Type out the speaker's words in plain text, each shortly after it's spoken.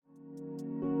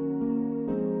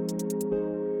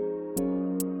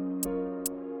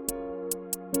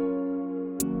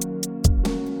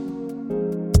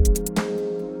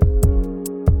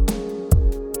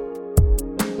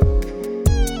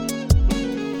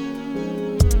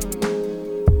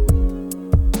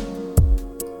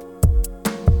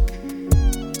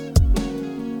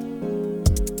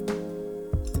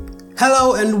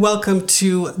Hello and welcome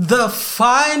to the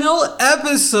final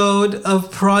episode of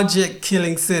Project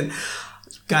Killing Sin.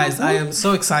 Guys, I am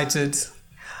so excited.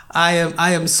 I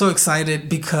am so excited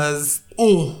because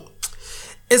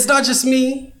it's not just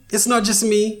me. It's not just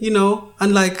me,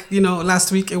 unlike,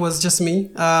 last week it was just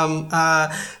me.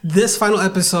 This final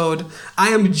episode,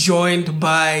 I am joined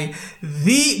by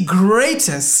the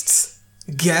greatest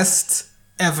guest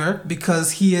ever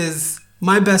because he is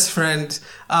my best friend,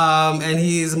 and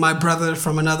he is my brother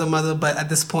from another mother, but at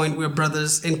this point we're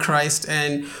brothers in Christ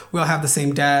and we all have the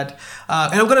same dad.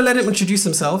 And I'm gonna let him introduce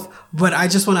himself, but I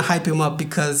just want to hype him up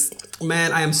because,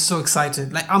 man, I am so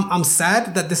excited. Like, I'm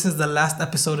sad that this is the last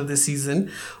episode of this season,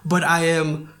 but I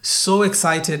am so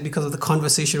excited because of the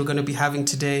conversation we're gonna be having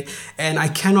today, and I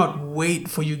cannot wait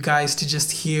for you guys to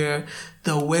just hear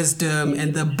the wisdom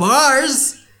and the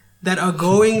bars that are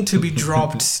going to be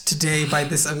dropped today by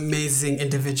this amazing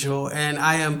individual. And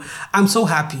I'm so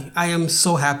happy. I am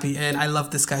so happy. And I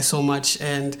love this guy so much.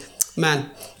 And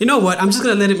man, you know what? I'm just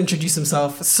going to let him introduce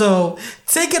himself. So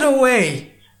take it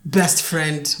away, best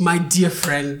friend, my dear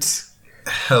friend.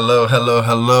 Hello,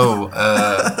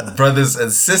 brothers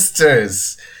and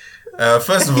sisters.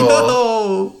 First of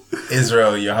all,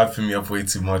 Israel, you're hyping me up way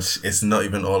too much. It's not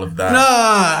even all of that.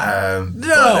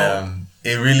 But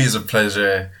it really is a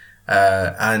pleasure.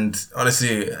 And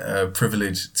honestly, a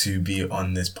privilege to be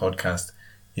on this podcast.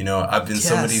 I've been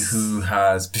somebody who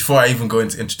has, before I even go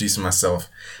into introducing myself,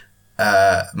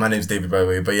 my name's David, by the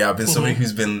way, but I've been somebody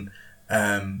who's been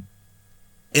in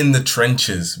the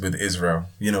trenches with Israel.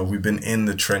 We've been in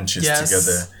the trenches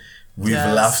together. We've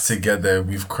laughed together.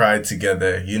 We've cried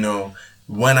together.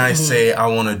 When I say I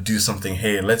want to do something,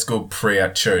 hey, let's go pray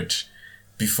at church.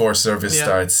 Before service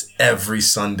starts, every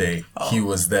Sunday, he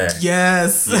was there.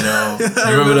 Yes. You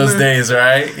remember those days,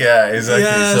 right? Yeah, exactly.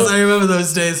 Yes, I remember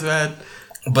those days, man.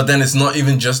 But then it's not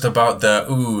even just about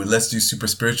let's do super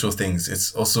spiritual things.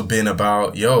 It's also been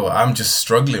about, I'm just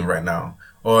struggling right now.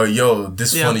 Or,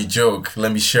 this funny joke,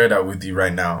 let me share that with you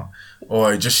right now.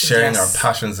 Or just sharing our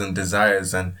passions and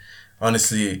desires. And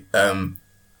honestly,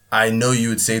 I know you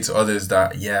would say to others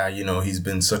that,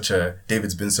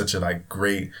 David's been such a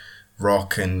great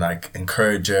rock and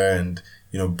encourager and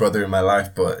brother in my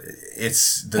life, but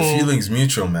it's the feeling's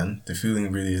mutual, man. The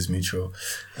feeling really is mutual.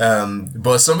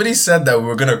 But somebody said that we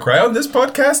were gonna cry on this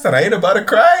podcast and I ain't about to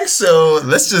cry, so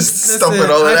let's just stop it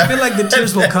all. I feel like the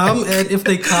tears will come, and if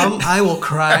they come, I will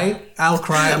cry. I'll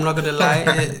cry. I'm not gonna lie.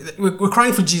 We're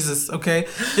crying for Jesus, okay?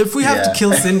 If we have to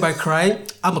kill sin by crying,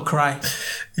 I'ma cry.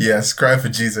 Yes, cry for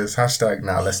Jesus. Hashtag.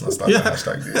 Let's not start the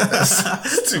hashtag. Dude.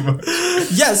 That's too much.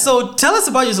 Yeah, so tell us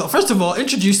about yourself. First of all,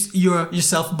 introduce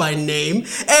yourself by name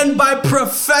and by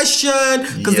profession,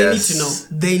 because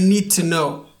they need to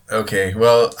know. Okay,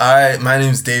 well, my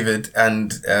name's David,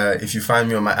 and if you find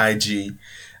me on my IG,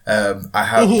 I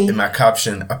have in my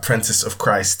caption, Apprentice of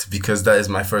Christ, because that is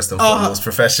my first and foremost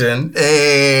profession.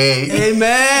 Hey!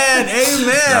 Amen!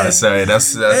 Amen! No, sorry,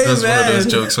 that's one of those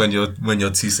jokes when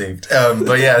you're too saved.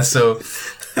 But yeah, so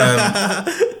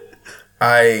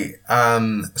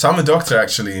I'm a doctor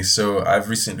actually, so I've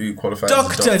recently qualified as a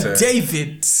doctor. Doctor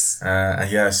David!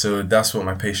 So that's what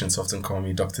my patients often call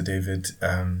me, Doctor David.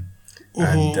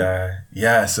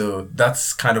 So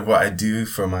that's kind of what I do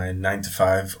for my 9 to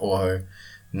 5 or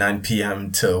 9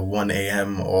 p.m. till 1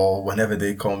 a.m. or whenever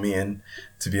they call me in,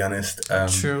 to be honest.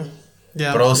 True.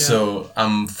 Yeah. But also,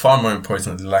 far more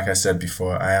importantly, like I said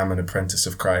before, I am an apprentice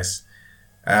of Christ.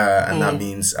 And that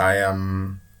means I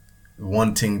am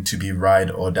wanting to be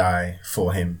ride or die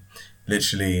for him.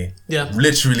 Literally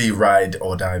ride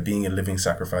or die. Being a living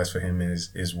sacrifice for him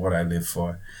is what I live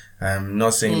for. I'm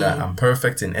not saying that I'm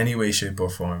perfect in any way, shape or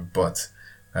form, but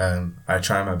I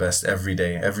try my best every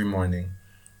day, every morning,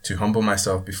 to humble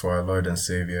myself before our Lord and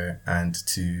Savior and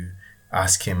to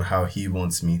ask him how he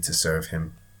wants me to serve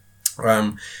him.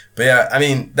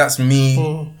 That's me.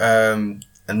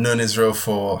 I've known Israel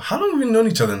for, how long have we known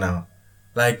each other now?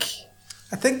 I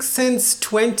think since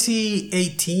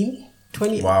 2018.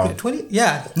 20, wow. 20,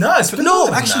 yeah. No, it's been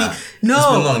longer than that. It's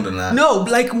been longer than that. No,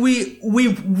 we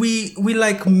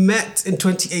met in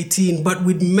 2018, but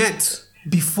we'd met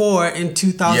before in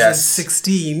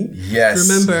 2016. Yes.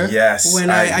 Remember? Yes. When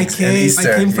I came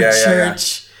for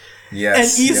church. Yes. And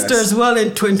Easter as well in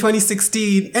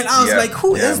 2016. And I was like,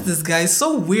 who is this guy? It's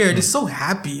so weird. He's so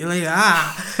happy. And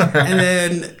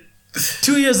then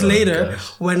 2 years later,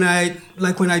 when I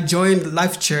joined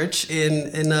Life Church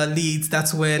in Leeds,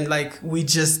 that's when we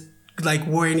just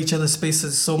were in each other's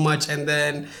spaces so much, and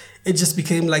then it just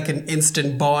became an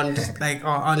instant bond.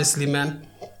 Honestly, man,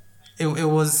 it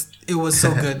was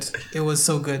so good. It was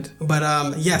so good. But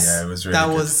yes, it was really that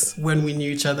good. was when we knew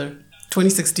each other.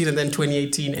 2016 and then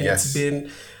 2018, and it's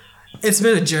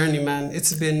been a journey, man.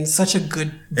 It's been such a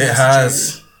good. It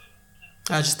has. Journey.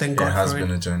 I just thank God for it. It has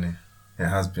been a journey. It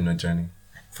has been a journey,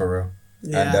 for real.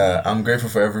 Yeah. And I'm grateful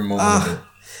for every moment of it.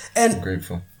 And I'm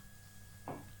grateful.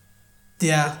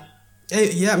 Yeah.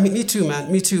 Yeah, me too,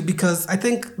 man. Me too. Because I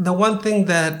think the one thing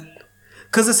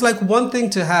because it's like one thing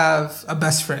to have a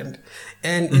best friend,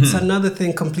 and it's another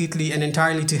thing completely and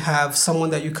entirely to have someone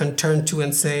that you can turn to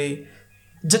and say,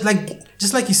 just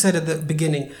like you said at the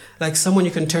beginning, like someone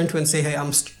you can turn to and say, hey,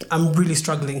 I'm really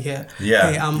struggling here.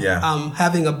 Yeah. Hey, I'm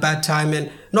having a bad time,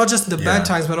 and not just the bad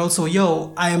times, but also,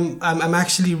 yo, I'm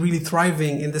actually really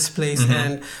thriving in this place,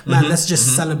 and man, let's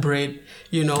just celebrate,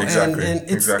 you know. Exactly. And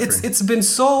it's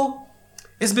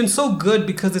been so good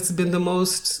because it's been the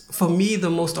most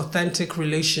authentic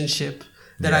relationship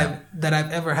that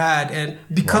I've ever had, and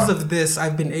because of this,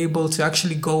 I've been able to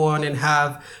actually go on and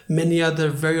have many other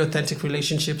very authentic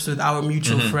relationships with our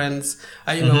mutual friends.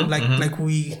 You know, like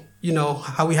we, you know,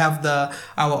 how we have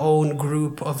our own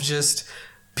group of just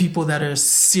people that are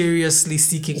seriously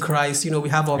seeking Christ. You know, we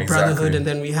have our brotherhood, and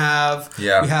then we have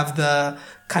the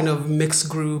kind of mixed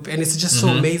group, and it's just so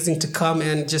amazing to come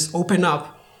and just open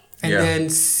up. And then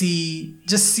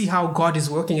see how God is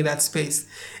working in that space.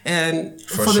 And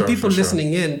for the people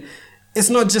listening in, it's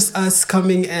not just us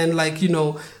coming and like, you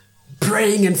know,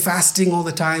 praying and fasting all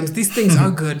the time. These things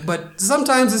are good, but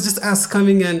sometimes it's just us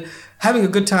coming and having a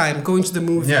good time, going to the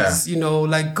movies, you know,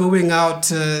 like going out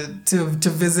to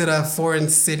visit a foreign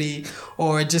city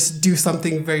or just do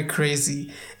something very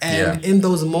crazy. And in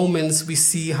those moments, we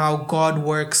see how God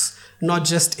works, not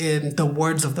just in the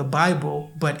words of the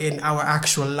Bible, but in our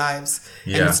actual lives.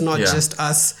 And it's not just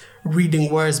us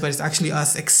reading words, but it's actually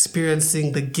us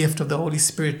experiencing the gift of the Holy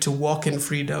Spirit to walk in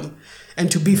freedom and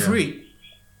to be free.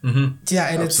 Yeah,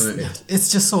 and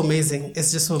it's just so amazing.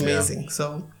 It's just so amazing.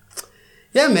 So,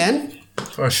 yeah, man.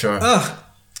 For sure.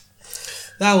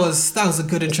 That was a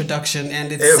good introduction,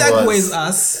 and it segues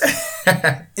us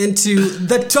into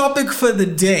the topic for the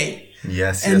day.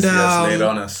 Yes, lay it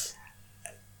on us.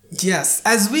 Yes,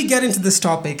 as we get into this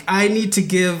topic, I need to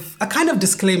give a kind of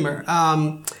disclaimer.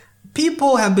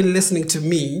 People have been listening to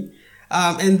me,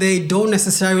 and they don't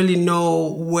necessarily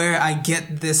know where I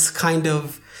get this kind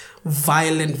of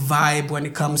violent vibe when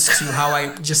it comes to how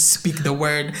I just speak the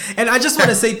word. And I just want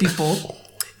to say, people,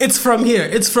 it's from here.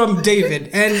 It's from David.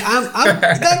 And I'm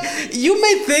like, you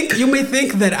may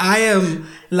think that I am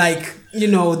like, you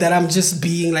know, that I'm just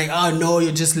being like, oh no,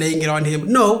 you're just laying it on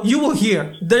him. No, you will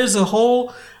hear. There's a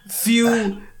whole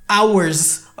few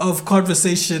hours of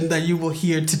conversation that you will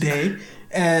hear today,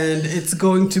 and it's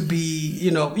going to be,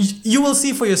 you know, you will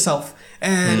see for yourself.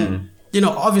 And you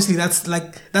know, obviously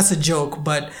that's a joke,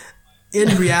 but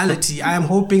in reality, I am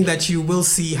hoping that you will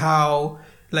see how,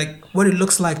 like, what it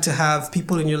looks like to have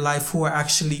people in your life who are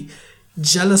actually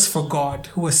jealous for God,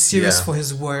 who are serious for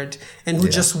his word, and who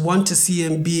just want to see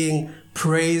him being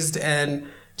praised and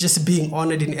just being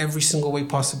honored in every single way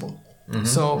possible.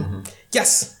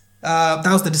 Yes, that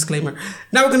was the disclaimer.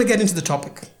 Now we're going to get into the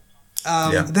topic.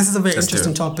 This is a very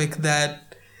interesting topic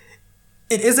that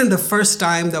it isn't the first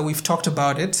time that we've talked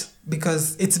about it,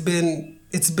 because it's been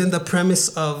the premise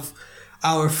of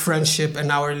our friendship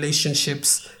and our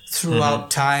relationships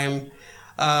throughout time.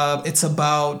 It's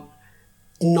about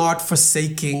not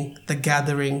forsaking the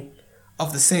gathering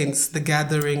of the saints, the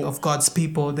gathering of God's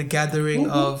people, the gathering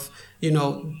of, you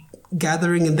know,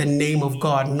 gathering in the name of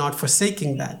God, not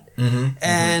forsaking that.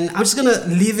 And I'm just going to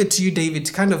leave it to you, David,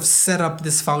 to kind of set up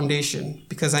this foundation,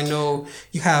 because I know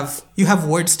you have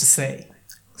words to say.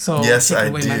 So yes, I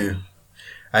do. Man.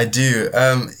 I do.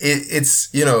 It's,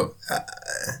 you know,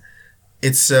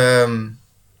 it's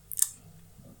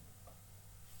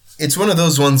one of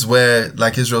those ones where,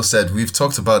 like Israel said, we've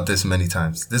talked about this many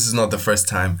times. This is not the first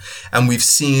time. And we've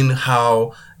seen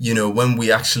how, you know, when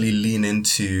we actually lean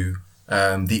into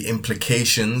the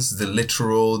implications, the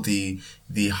literal, the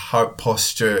heart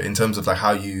posture in terms of like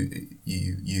how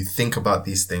you think about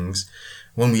these things,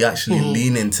 when we actually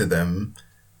lean into them,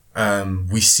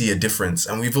 we see a difference.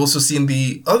 And we've also seen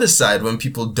the other side when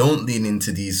people don't lean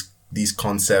into these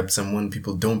concepts, and when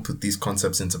people don't put these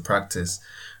concepts into practice.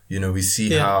 You know, we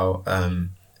see how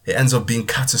it ends up being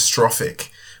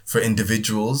catastrophic for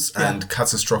individuals and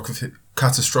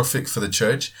catastrophic for the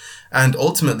church, and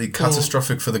ultimately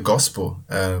catastrophic for the gospel.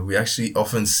 We actually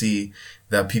often see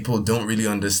that people don't really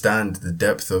understand the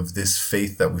depth of this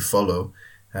faith that we follow,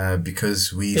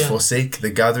 because we forsake the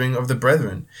gathering of the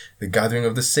brethren, the gathering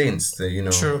of the saints,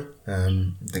 the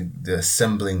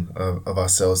assembling of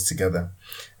ourselves together.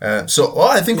 So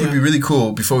what I think would be really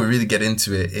cool before we really get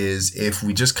into it is if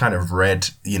we just kind of read,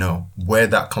 where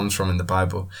that comes from in the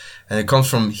Bible. And it comes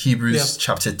from Hebrews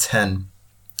chapter 10,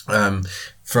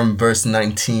 from verse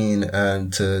 19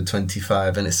 to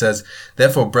 25. And it says,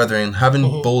 therefore, brethren, having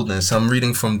boldness, I'm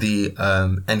reading from the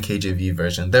NKJV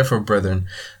version. Therefore, brethren,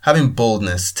 having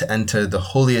boldness to enter the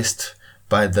holiest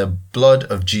by the blood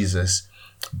of Jesus,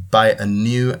 by a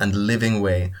new and living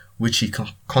way, which he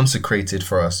consecrated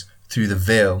for us through the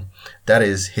veil, that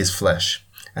is his flesh.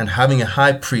 And having a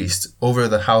high priest over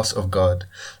the house of God,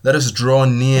 let us draw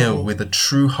near with a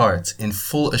true heart in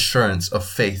full assurance of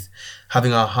faith,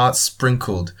 having our hearts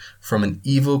sprinkled from an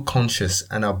evil conscience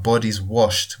and our bodies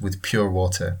washed with pure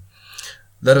water.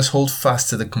 Let us hold fast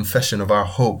to the confession of our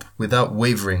hope without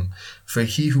wavering, for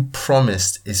he who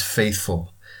promised is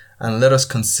faithful. And let us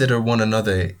consider one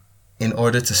another in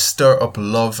order to stir up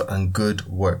love and good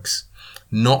works,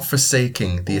 not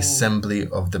forsaking the assembly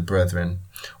of the brethren,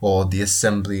 or the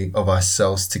assembly of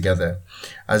ourselves together,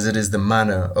 as it is the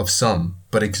manner of some,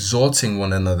 but exhorting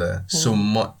one another so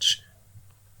much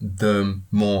the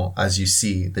more as you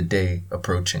see the day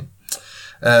approaching.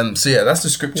 So yeah, that's the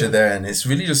scripture there, and it's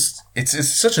really just it's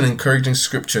such an encouraging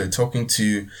scripture, talking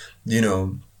to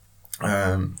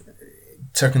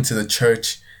talking to the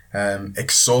church,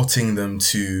 exhorting them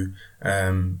to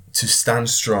stand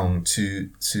strong,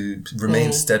 to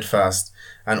remain steadfast,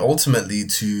 and ultimately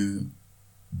to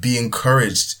be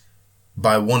encouraged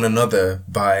by one another,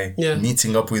 by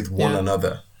meeting up with one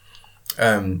another.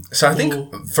 So I think,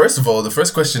 first of all, the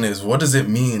first question is, what does it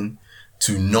mean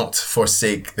to not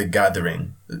forsake the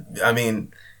gathering? I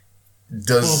mean,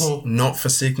 does not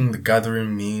forsaking the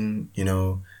gathering mean,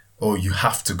 oh, you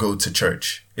have to go to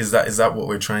church? Is that what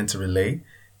we're trying to relay?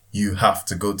 You have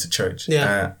to go to church.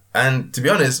 Yeah. And to be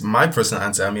honest, my personal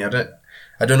answer, I mean,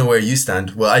 I don't know where you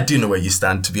stand. Well, I do know where you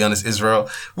stand, to be honest, Israel.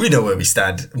 We know where we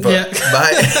stand. But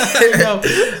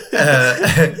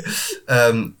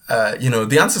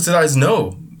the answer to that is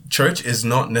no. Church is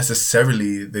not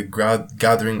necessarily the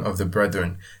gathering of the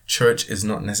brethren. Church is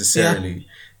not necessarily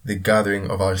the gathering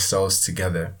of ourselves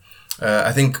together.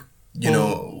 I think,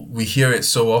 we hear it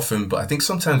so often, but I think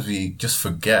sometimes we just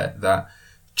forget that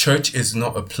church is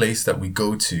not a place that we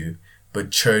go to, but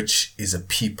church is a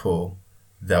people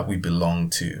that we belong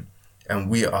to, and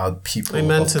we are people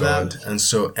of God. And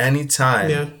so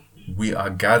anytime we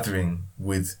are gathering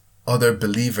with other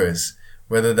believers,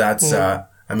 whether that's I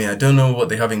don't know what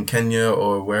they have in Kenya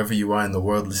or wherever you are in the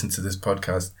world listening to this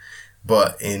podcast,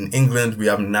 but in England we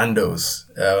have Nando's.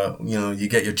 You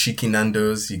get your cheeky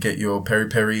Nando's, you get your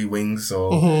peri-peri wings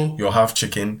or your half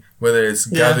chicken, whether it's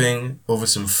gathering over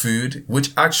some food,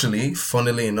 which actually,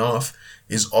 funnily enough,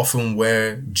 is often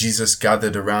where Jesus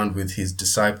gathered around with his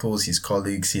disciples, his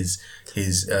colleagues,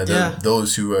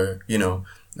 those who were,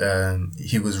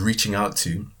 he was reaching out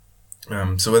to.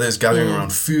 So whether it's gathering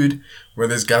around food,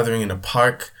 whether it's gathering in a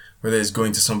park, whether it's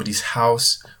going to somebody's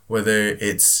house, whether it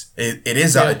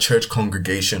is at a church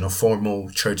congregation, a formal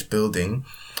church building,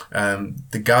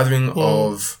 the gathering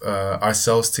of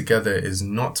ourselves together is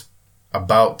not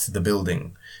about the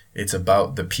building. It's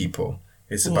about the people.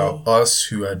 It's about us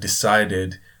who are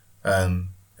decided,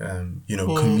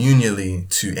 communally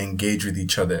to engage with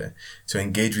each other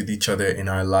in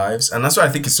our lives. And that's why I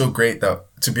think it's so great that,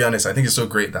 to be honest, I'm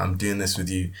doing this with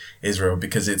you, Israel,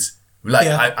 because it's like,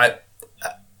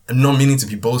 I'm not meaning to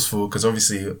be boastful, because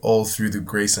obviously all through the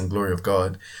grace and glory of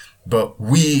God, but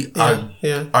we are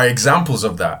examples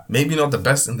of that. Maybe not the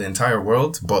best in the entire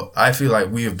world, but I feel like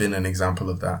we have been an example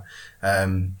of that.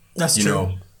 That's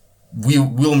true.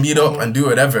 We'll meet up and do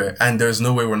whatever, and there's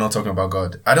no way we're not talking about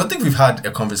God. I don't think we've had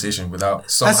a conversation without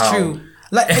somehow. That's true.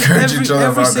 Like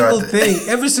every single thing,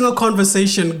 every single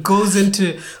conversation goes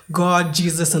into God,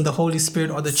 Jesus, and the Holy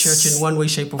Spirit or the church in one way,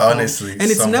 shape, or form. Honestly, and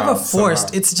it's never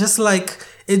forced. It's just like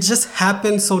it just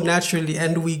happens so naturally,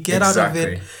 and we get out of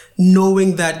it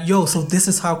knowing that, so this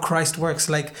is how Christ works.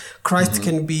 Like Christ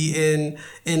can be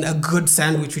in a good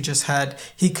sandwich we just had.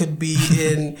 He could be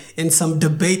in some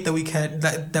debate that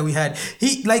we had.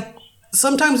 He, like,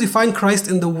 sometimes we find Christ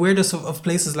in the weirdest of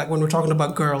places, like when we're talking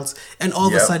about girls, and all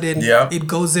of a sudden it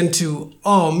goes into,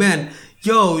 oh man,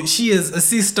 she is a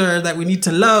sister that we need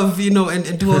to love,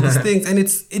 and do all these things. And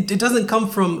it doesn't come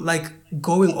from like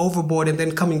going overboard and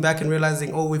then coming back and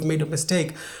realizing, oh, we've made a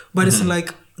mistake. But it's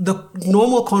like the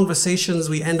normal conversations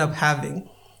we end up having,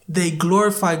 they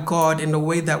glorify God in a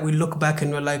way that we look back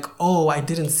and we're like, oh, I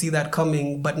didn't see that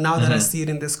coming. But now that I see it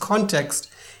in this context,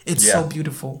 it's so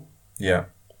beautiful. Yeah.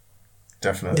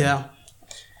 definitely. Yeah.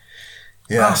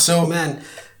 Yeah. Oh, so, man.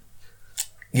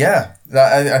 Yeah,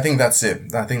 I think that's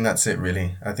it. I think that's it,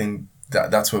 really. I think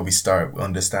that's where we start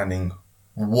understanding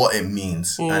what it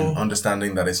means and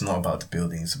understanding that it's not about the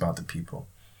building, it's about the people.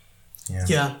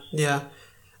 Yeah.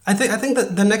 I think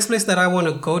that the next place that I want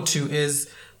to go to is,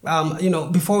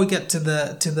 before we get to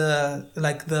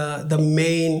the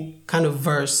main kind of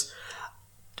verse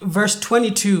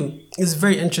 22 is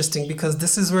very interesting, because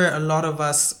this is where a lot of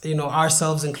us,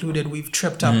 ourselves included, we've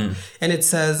tripped up. And it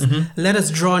says, let us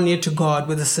draw near to God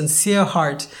with a sincere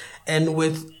heart and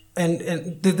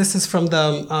this is from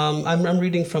the, I'm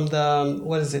reading from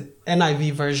the,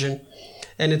 NIV version.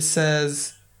 And it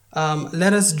says,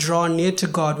 let us draw near to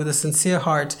God with a sincere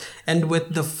heart and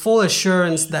with the full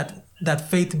assurance that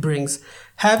faith brings,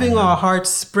 having our hearts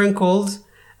sprinkled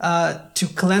to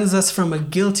cleanse us from a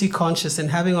guilty conscience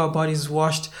and having our bodies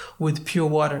washed with pure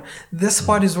water. This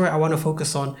part is where I want to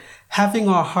focus on. Having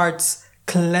our hearts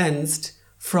cleansed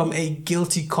from a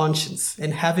guilty conscience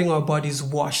and having our bodies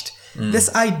washed.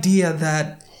 This idea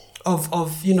that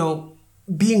of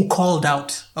being called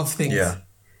out of things.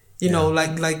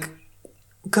 Like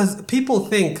because people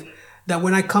think that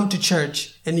when I come to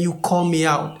church and you call me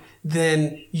out,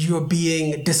 then you're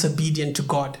being disobedient to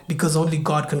God, because only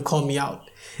God can call me out.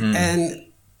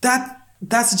 And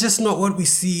that's just not what we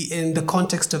see in the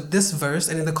context of this verse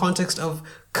and in the context of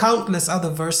countless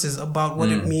other verses about what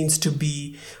it means to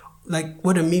be, like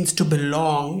what it means to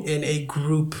belong in a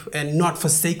group and not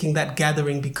forsaking that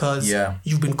gathering because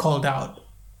you've been called out,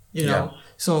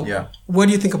 So what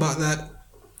do you think about that?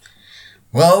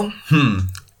 Well,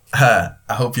 I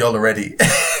hope y'all are ready.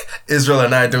 Israel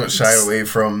and I don't shy away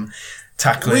from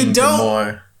tackling the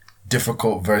more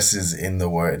difficult verses in the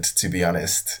word, to be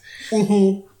honest.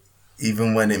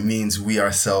 Even when it means we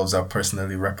ourselves are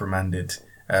personally reprimanded.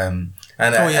 And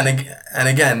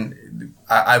again,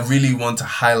 I really want to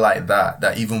highlight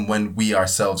that even when we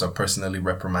ourselves are personally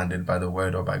reprimanded by the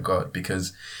word or by God,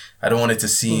 because I don't want it to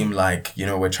seem like,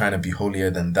 we're trying to be holier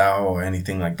than thou or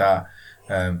anything like that.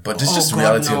 But it's just the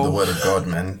reality of the word of God,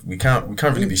 man. We can't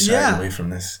really be shying away from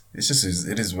this. It's just,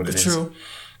 it is what it is. True.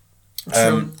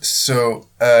 So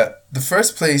the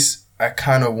first place I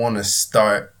kind of want to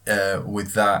start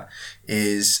with that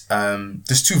is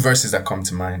there's two verses that come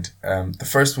to mind. The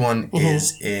first one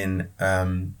is in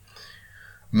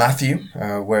Matthew,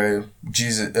 where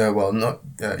Jesus,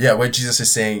 where Jesus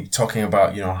is talking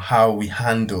about how we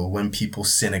handle when people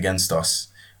sin against us.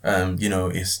 It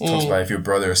talks about if your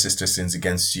brother or sister sins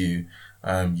against you,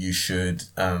 you should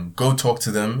go talk to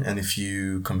them, and if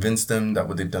you convince them that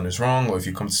what they've done is wrong, or if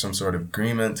you come to some sort of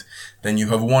agreement, then you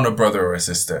have won a brother or a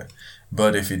sister.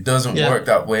 But if it doesn't work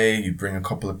that way, you bring a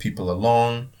couple of people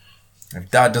along.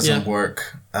 If that doesn't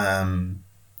work,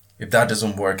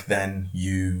 then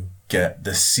you get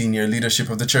the senior leadership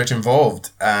of the church involved.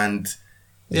 And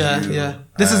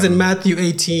this is in Matthew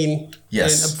 18,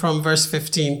 from verse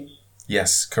 15.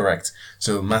 Yes, correct.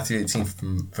 So Matthew 18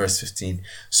 from verse 15.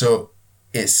 So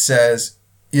it says,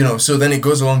 so then it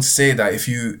goes along to say that if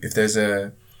there's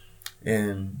a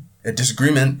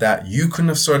disagreement that you couldn't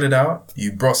have sorted out,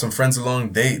 you brought some friends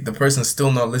along, the person's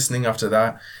still not listening after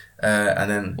that, and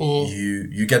then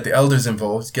you get the elders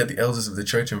involved, get the elders of the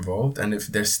church involved, and if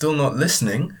they're still not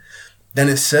listening, then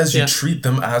it says you treat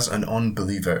them as an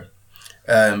unbeliever.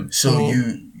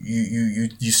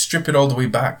 You strip it all the way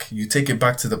back. You take it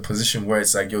back to the position where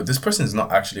it's like, this person is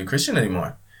not actually a Christian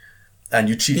anymore. And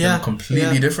you treat them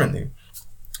completely differently.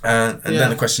 And then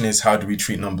the question is, how do we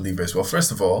treat non-believers? Well,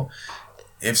 first of all,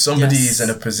 if somebody is in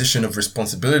a position of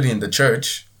responsibility in the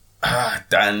church,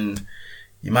 then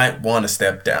you might want to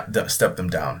step them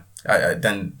down.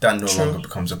 Then that no longer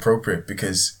becomes appropriate,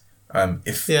 because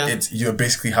you're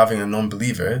basically having a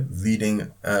non-believer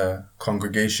leading a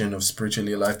congregation of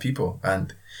spiritually alive people,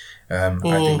 and I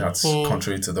think that's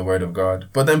contrary to the word of God.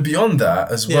 But then beyond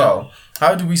that as well,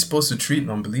 how do we supposed to treat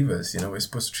non-believers? We're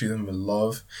supposed to treat them with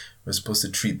love. We're supposed to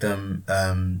treat them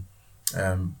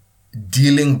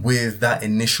dealing with that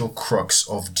initial crux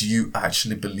of, do you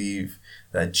actually believe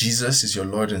that Jesus is your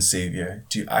Lord and Savior?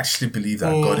 Do you actually believe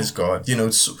that God is God?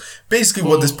 So basically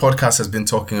what this podcast has been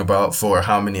talking about for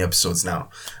how many episodes now?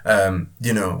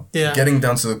 Getting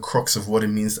down to the crux of what it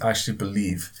means to actually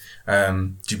believe.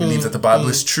 Do you believe that the Bible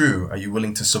is true? Are you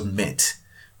willing to submit?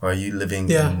 Or are you living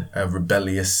in a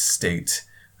rebellious state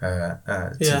to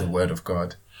the word of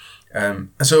God?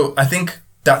 So I think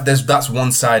that's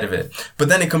one side of it. But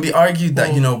then it can be argued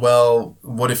that,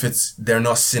 what if they're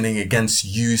not sinning against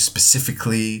you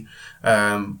specifically?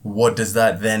 What does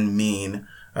that then mean?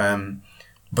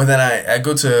 But then I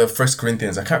go to 1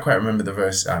 Corinthians. I can't quite remember the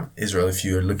verse. Israel, if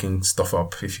you're looking stuff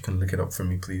up, if you can look it up for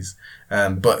me, please.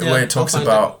 But where it talks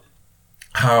about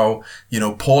how,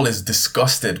 Paul is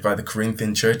disgusted by the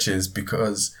Corinthian church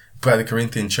because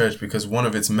one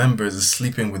of its members is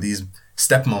sleeping with his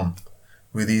stepmom,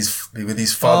 with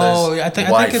his father's I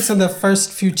think it's in the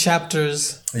first few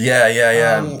chapters.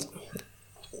 Yeah.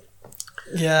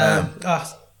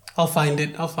 I'll find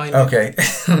it. Okay.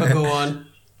 But go on.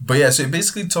 But yeah, so it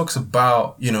basically talks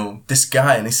about, this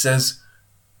guy, and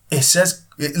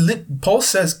Paul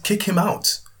says, kick him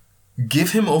out.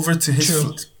 Give him over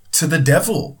to to the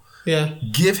devil. Yeah.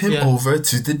 Give him over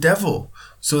to the devil,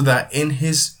 so that in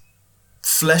his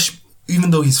flesh, even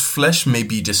though his flesh may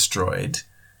be destroyed,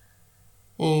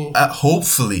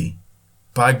 hopefully,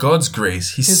 by God's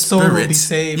grace, his spirit, soul will be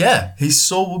saved. Yeah, his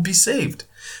soul will be saved.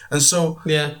 And so,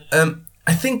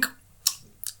 I think,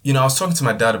 I was talking to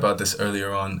my dad about this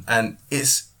earlier on, and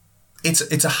it's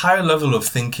a higher level of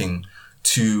thinking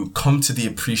to come to the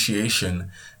appreciation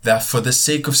that for the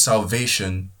sake of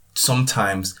salvation,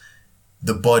 sometimes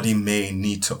the body may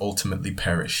need to ultimately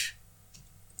perish.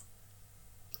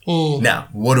 Now,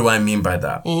 what do I mean by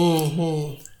that?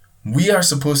 We are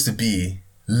supposed to be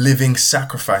living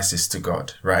sacrifices to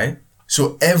God, right?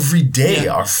 So every day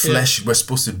our flesh, we're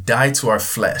supposed to die to our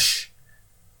flesh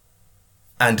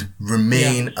and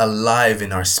remain alive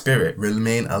in our spirit,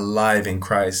 remain alive in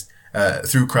Christ,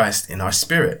 through Christ in our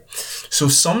spirit. So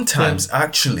sometimes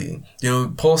actually,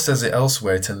 Paul says it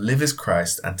elsewhere, to live is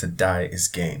Christ and to die is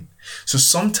gain. So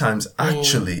sometimes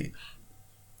actually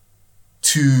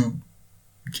to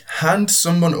hand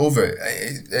someone over,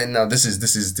 and now this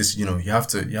is you have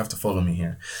to follow me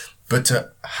here, but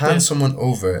to hand someone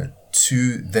over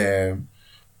to their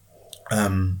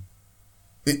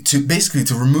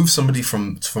to remove somebody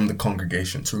from the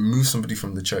congregation, to remove somebody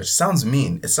from the church, sounds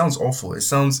mean. It sounds awful. It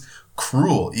sounds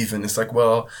cruel even. It's like,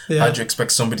 well, how do you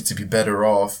expect somebody to be better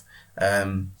off?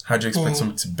 How do you expect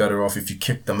somebody to be better off if you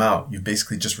kick them out? You've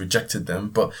basically just rejected them.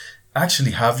 But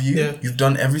actually, have you? Yeah. You've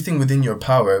done everything within your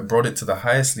power, brought it to the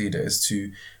highest leaders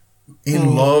to,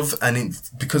 in love and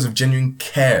because of genuine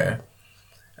care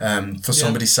for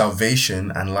somebody's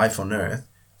salvation and life on earth,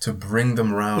 to bring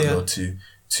them around or to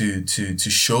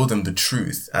show them the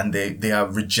truth, and they are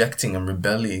rejecting and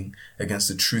rebelling against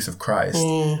the truth of Christ,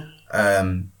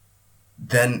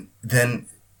 then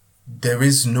there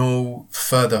is no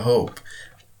further hope.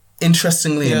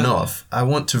 Interestingly enough, I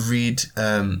want to read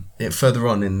it further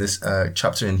on in this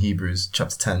chapter in Hebrews,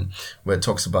 chapter 10, where it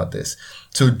talks about this.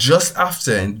 So just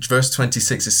after, in verse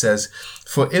 26, it says,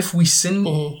 "For if we sin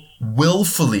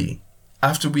willfully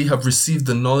after we have received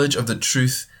the knowledge of the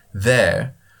truth,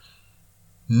 there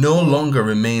no longer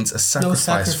remains a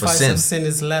sacrifice for sin." No sacrifice of sin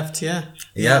is left,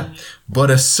 but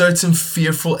a certain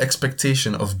fearful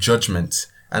expectation of judgment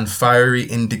and fiery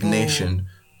indignation,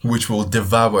 which will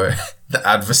devour the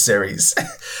adversaries.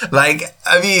 That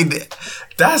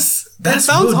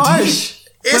sounds harsh.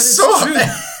 It's so true. It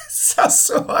sounds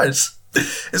so harsh.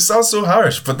 It sounds so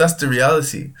harsh, but that's the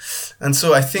reality. And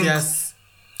so I think,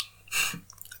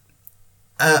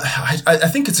 I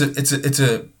think it's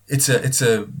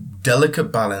a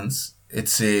delicate balance.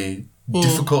 It's a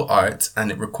difficult art,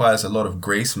 and it requires a lot of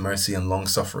grace, mercy, and long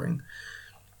suffering.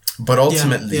 But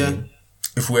ultimately,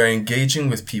 if we're engaging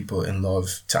with people in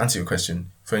love, to answer your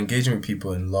question, if we're engaging with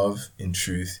people in love, in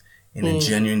truth, in a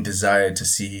genuine desire to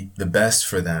see the best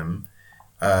for them,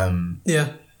 in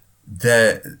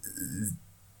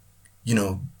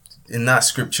that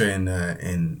scripture in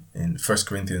 1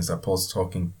 Corinthians that Paul's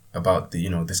talking about,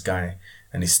 this guy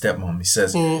and his stepmom, he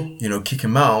says, kick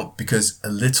him out because a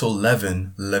little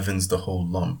leaven leavens the whole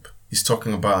lump. He's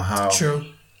talking about how,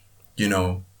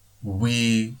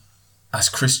 we as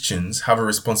Christians have a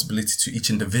responsibility to each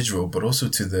individual, but also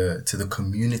to the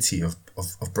community of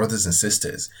brothers and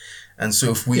sisters. And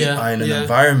so if we are in an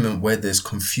environment where there's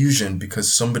confusion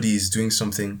because somebody is doing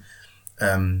something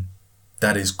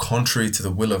that is contrary to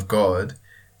the will of God,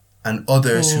 and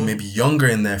others who may be younger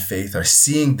in their faith are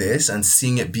seeing this and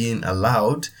seeing it being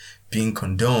allowed, being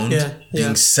condoned,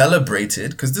 being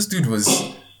celebrated, because this dude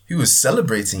was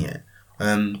celebrating it.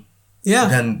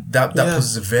 Then that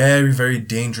poses a very, very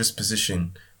dangerous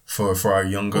position for our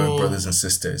younger brothers and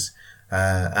sisters.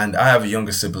 And I have a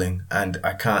younger sibling, and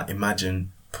I can't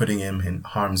imagine putting him in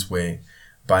harm's way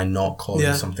by not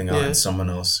calling something out in someone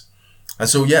else. And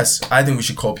so, yes, I think we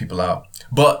should call people out,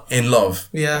 but in love.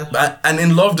 Yeah. And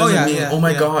in love doesn't mean, oh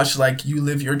my gosh, like, you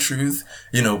live your truth.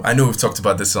 I know we've talked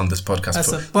about this on this podcast.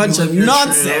 That's a bunch of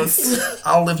nonsense.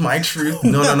 I'll live my truth.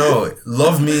 No.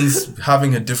 Love means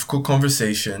having a difficult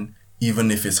conversation, even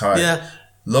if it's hard.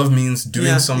 Love means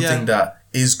doing something that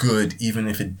is good, even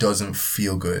if it doesn't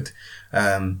feel good.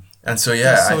 And so,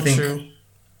 yeah,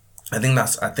 I think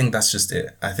that's just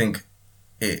it. I think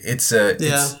it's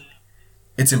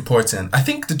important. I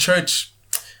think the church,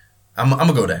 I'm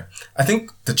gonna go there. I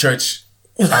think the church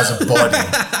as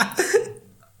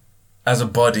a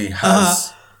body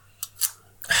has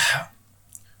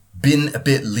been a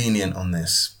bit lenient on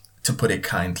this, to put it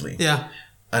kindly. Yeah.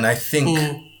 And I think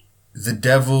the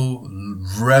devil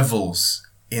revels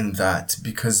in that,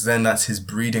 because then that's his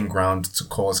breeding ground to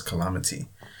cause calamity.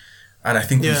 And I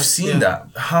think we've seen that.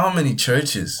 How many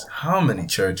churches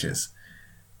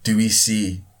do we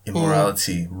see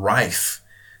immorality rife,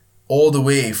 all the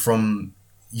way from,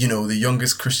 the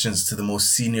youngest Christians to the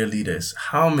most senior leaders?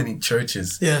 How many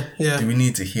churches do we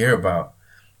need to hear about?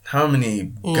 How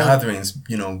many gatherings,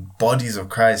 bodies of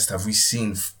Christ have we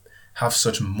seen have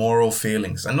such moral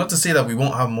failings? And not to say that we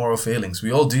won't have moral failings.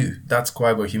 We all do. That's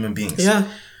why we're human beings. Yeah.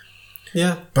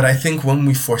 Yeah. But I think when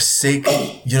we forsake,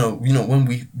 when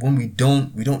we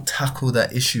don't tackle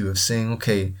that issue of saying,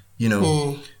 okay,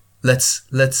 let's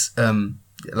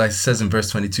like it says in verse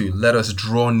 22, let us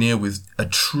draw near with a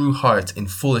true heart in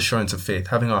full assurance of faith,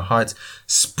 having our hearts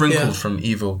sprinkled from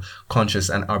evil conscience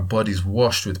and our bodies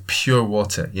washed with pure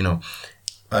water,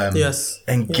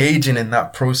 engaging in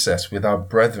that process with our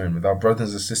brethren, with our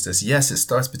brothers and sisters. Yes, it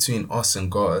starts between us and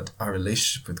God, our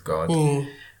relationship with God.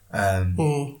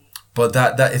 But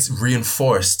that it's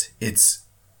reinforced. It's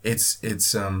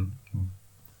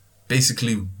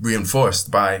basically reinforced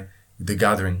by the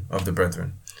gathering of the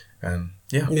brethren.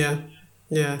 Yeah.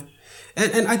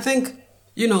 And I think,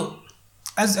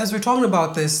 as we're talking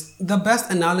about this, the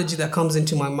best analogy that comes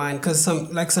into my mind, because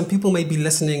some people may be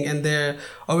listening and they're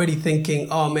already thinking,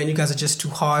 oh man, you guys are just too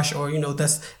harsh, or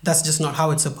that's just not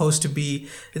how it's supposed to be.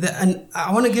 And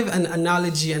I want to give an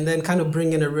analogy and then kind of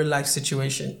bring in a real life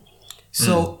situation.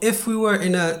 So if we're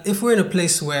in a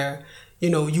place where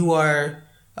you are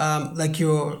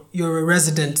you're a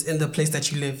resident in the place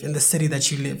that you live, in the city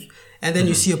that you live, and then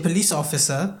you see a police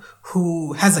officer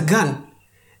who has a gun.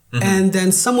 And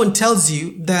then someone tells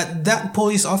you that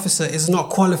police officer is not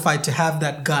qualified to have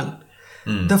that gun.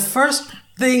 The first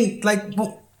thing,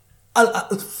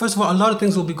 first of all, a lot of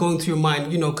things will be going through your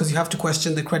mind, because you have to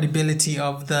question the credibility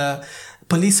of the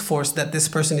police force that this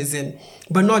person is in.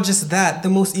 But not just that, the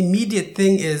most immediate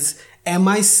thing is, am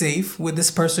I safe with this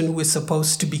person who is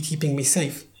supposed to be keeping me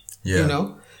safe?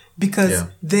 Because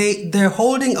they're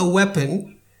holding a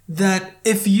weapon that,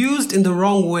 if used in the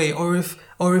wrong way, or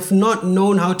if not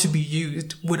known how to be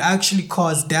used, would actually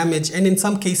cause damage, and in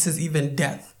some cases even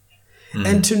death.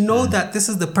 And to know that this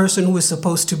is the person who is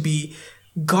supposed to be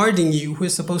guarding you, who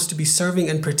is supposed to be serving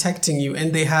and protecting you,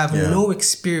 and they have no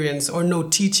experience or no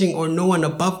teaching or no one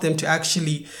above them to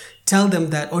actually tell them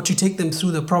that, or to take them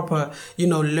through the proper,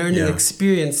 learning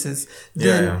experiences,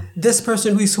 then this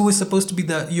person who is supposed to be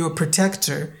your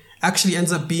protector actually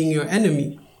ends up being your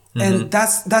enemy. And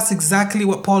that's exactly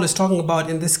what Paul is talking about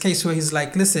in this case, where he's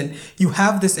like, listen, you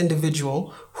have this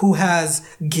individual who has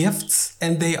gifts,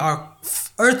 and they are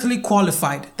earthly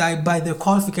qualified. By their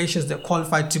qualifications, they're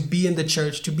qualified to be in the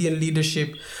church, to be in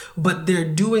leadership, but they're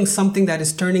doing something that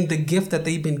is turning the gift that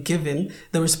they've been given,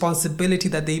 the responsibility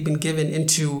that they've been given,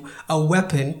 into a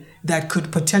weapon that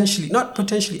could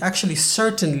actually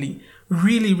certainly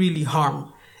really, really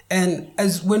harm. And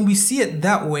when we see it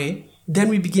that way, then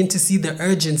we begin to see the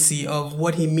urgency of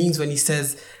what he means when he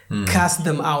says, cast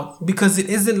them out. Because it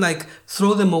isn't like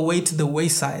throw them away to the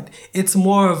wayside. It's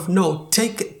more of, no,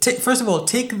 first of all,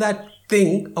 take that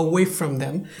thing away from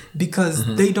them because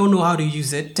they don't know how to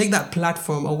use it. Take that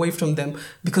platform away from them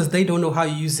because they don't know how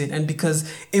to use it. And because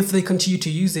if they continue to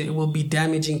use it, it will be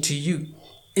damaging to you.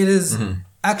 It is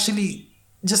actually,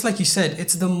 just like you said,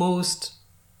 it's the most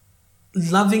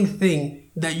loving thing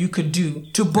that you could do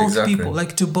to both people,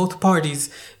 like to both parties,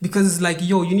 because it's like,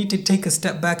 you need to take a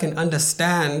step back and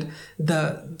understand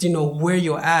where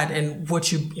you're at and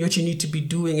what you need to be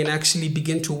doing, and actually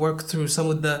begin to work through some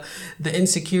of the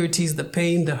insecurities, the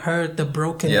pain, the hurt, the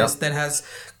brokenness that has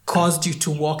caused you to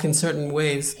walk in certain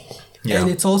ways.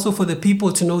 And it's also for the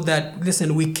people to know that,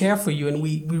 listen, we care for you, and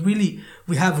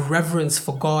we have reverence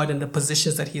for God and the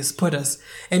positions that he has put us.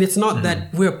 And it's not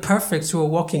that we're perfect who are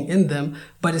walking in them,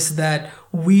 but it's that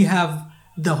we have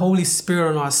the Holy Spirit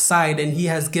on our side, and he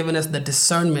has given us the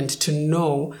discernment to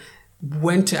know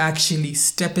when to actually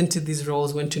step into these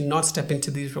roles, when to not step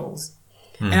into these roles.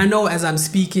 And I know as I'm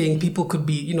speaking, people could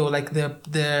be,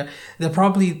 they're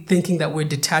probably thinking that we're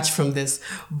detached from this,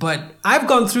 but I've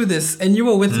gone through this and you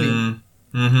were with me,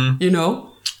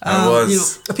 I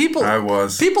was.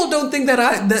 People don't think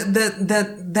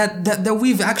that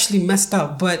we've actually messed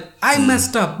up, but I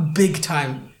messed up big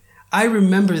time. I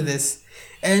remember this,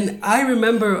 and I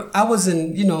remember I was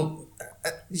in,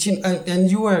 and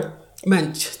you were,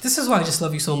 man. This is why I just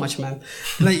love you so much, man.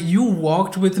 Like, you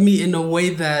walked with me in a way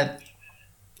that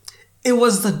it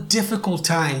was a difficult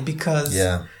time because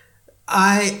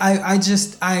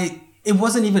it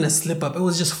wasn't even a slip up. It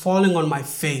was just falling on my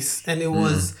face, and it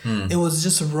was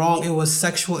just wrong. It was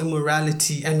sexual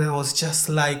immorality, and I was just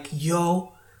like,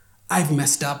 yo, I've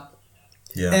messed up.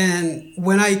 Yeah. And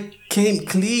when I came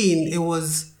clean, it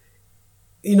was,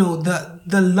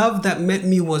 the love that met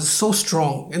me was so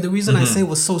strong. And the reason I say it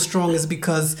was so strong is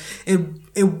because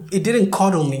it didn't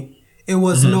coddle me. It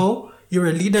was, no, you're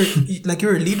a leader, like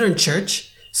you're a leader in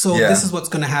church. So this is what's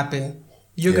going to happen.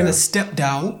 You're going to step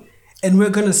down. And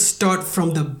we're going to start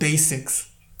from the basics.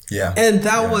 Yeah. And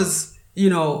that was,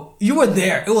 you were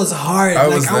there. It was hard. I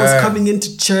was coming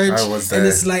into church. And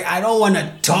it's like, I don't want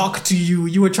to talk to you.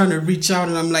 You were trying to reach out,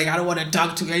 and I'm like, I don't want to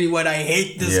talk to anyone. I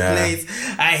hate this place.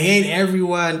 I hate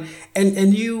everyone.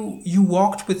 And you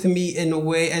walked with me in a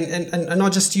way, and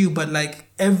not just you, but like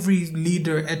every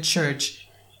leader at church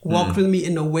walked with me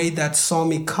in a way that saw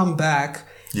me come back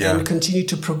and continue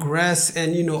to progress.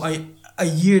 And, a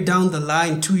year down the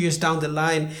line, 2 years down the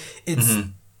line, it's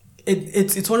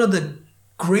one of the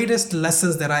greatest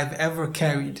lessons that I've ever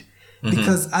carried,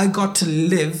 because I got to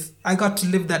live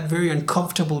that very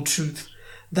uncomfortable truth,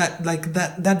 that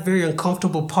very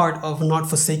uncomfortable part of not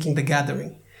forsaking the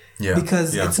gathering. Yeah.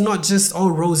 Because it's not just all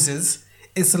roses.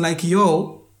 It's like,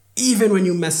 yo, even when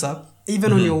you mess up,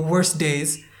 even on your worst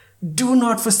days, do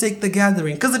not forsake the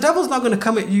gathering, because the devil's not going to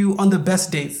come at you on the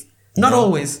best days. Not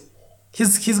always.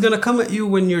 He's gonna come at you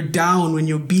when you're down, when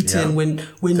you're beaten, when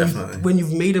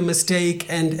you've made a mistake,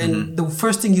 and the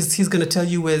first thing he's gonna tell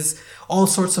you is all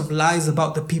sorts of lies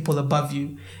about the people above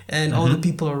you and all the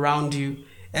people around you.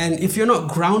 And if you're not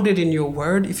grounded in your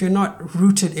word, if you're not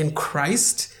rooted in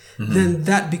Christ, then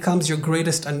that becomes your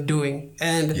greatest undoing.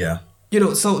 And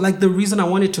so like the reason I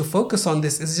wanted to focus on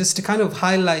this is just to kind of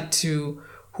highlight to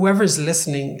whoever's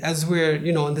listening, as we're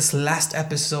in this last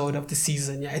episode of the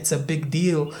season. It's a big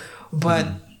deal. But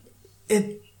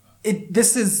it's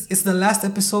the last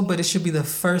episode, but it should be the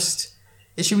first.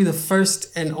 It should be the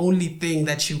first and only thing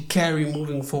that you carry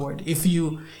moving forward. If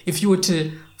you were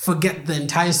to forget the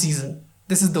entire season,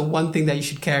 this is the one thing that you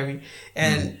should carry.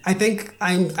 And I think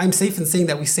I'm safe in saying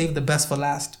that we saved the best for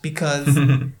last, because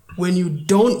when you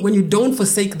don't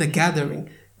forsake the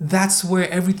gathering, that's where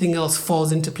everything else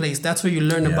falls into place. That's where you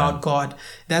learn about God.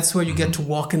 That's where you get to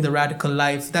walk in the radical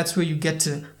life. That's where you get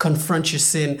to confront your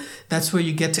sin. That's where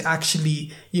you get to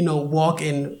actually, walk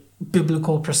in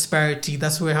biblical prosperity.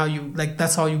 That's how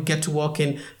you get to walk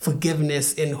in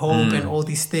forgiveness, in hope, and all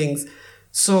these things.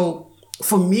 So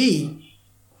for me,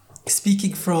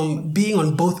 speaking from being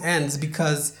on both ends,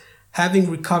 because having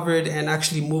recovered and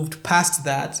actually moved past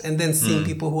that, and then seeing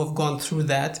people who have gone through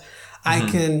that, I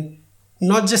can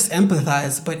not just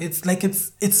empathize, but it's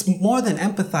more than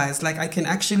empathize. Like, I can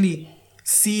actually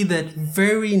see that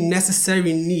very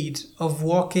necessary need of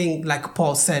walking, like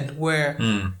Paul said, where,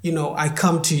 I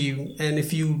come to you, and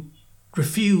if you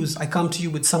refuse, I come to you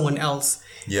with someone else.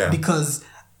 Yeah. Because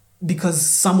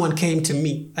someone came to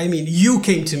me. I mean, you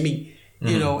came to me,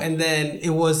 and then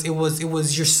it was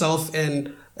yourself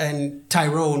and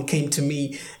Tyrone came to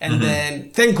me. And then,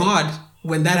 thank God,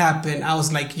 when that happened, I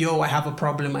was like, yo, I have a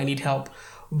problem. I need help.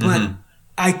 But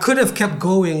I could have kept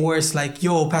going where it's like,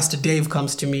 yo, Pastor Dave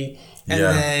comes to me. And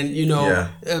then,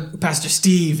 Pastor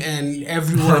Steve and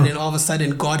everyone. And all of a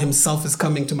sudden, God himself is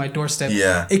coming to my doorstep.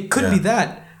 Yeah. It could be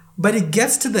that. But it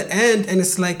gets to the end, and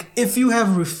it's like, if you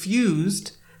have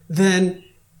refused, then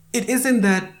it isn't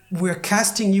that we're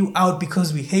casting you out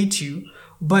because we hate you,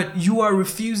 but you are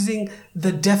refusing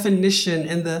the definition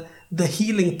and the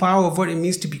healing power of what it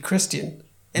means to be Christian.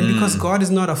 And because God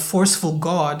is not a forceful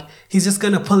God, he's just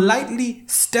going to politely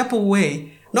step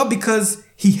away, not because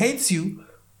he hates you,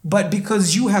 but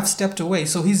because you have stepped away.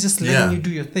 So he's just letting you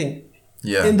do your thing.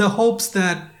 Yeah. In the hopes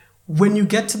that when you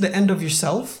get to the end of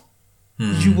yourself,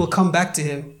 you will come back to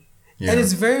him. Yeah. And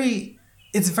it's very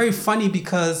funny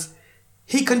because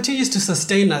he continues to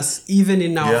sustain us even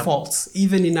in our faults,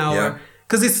 even in our...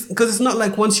 Because it's not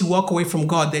like once you walk away from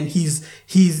God, then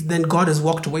then God has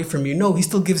walked away from you. No, he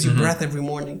still gives you breath every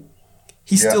morning.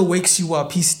 He still wakes you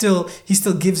up. He still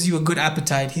gives you a good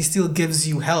appetite. He still gives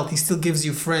you health. He still gives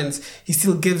you friends. He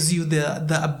still gives you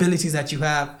the abilities that you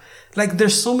have. Like,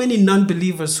 there's so many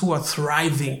non-believers who are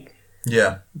thriving.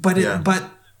 Yeah. But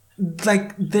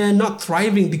they're not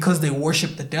thriving because they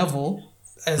worship the devil.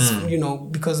 as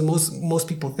because most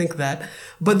people think that,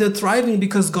 but they're thriving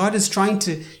because God is trying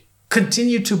to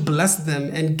continue to bless them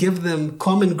and give them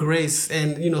common grace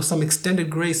and some extended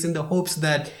grace in the hopes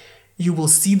that you will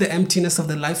see the emptiness of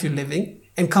the life you're living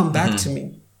and come back to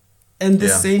me. And the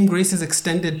same grace is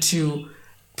extended to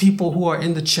people who are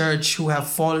in the church who have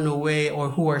fallen away or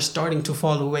who are starting to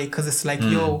fall away, because it's like,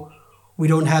 we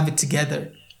don't have it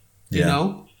together. You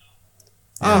know?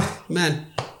 Yeah. Oh, man.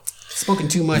 Spoken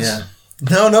too much. Yeah.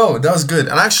 No, that was good.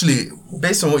 And actually,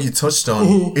 based on what you touched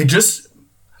on,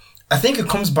 I think it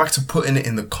comes back to putting it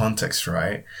in the context,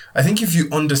 right? I think if you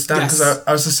understand, because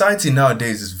our society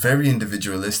nowadays is very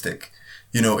individualistic.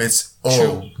 It's,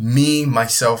 me,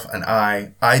 myself, and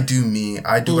I do me,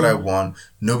 I do what I want.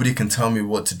 Nobody can tell me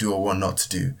what to do or what not to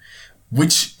do.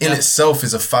 Which in itself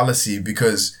is a fallacy,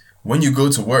 because when you go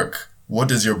to work, what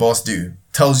does your boss do?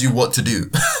 Tells you what to do.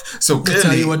 So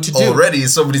clearly already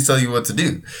somebody's telling you what to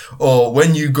do. Or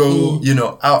when you go,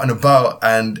 out and about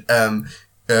and,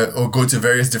 or go to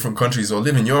various different countries or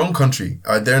live in your own country,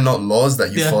 are there not laws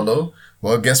that you follow?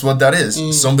 Well, guess what that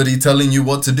is? Somebody telling you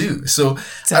what to do. So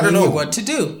I don't know what to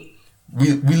do.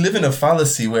 We live in a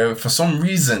fallacy where for some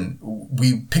reason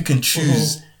we pick and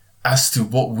choose as to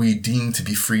what we deem to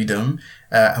be freedom,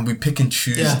 and we pick and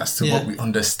choose as to what we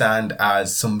understand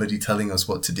as somebody telling us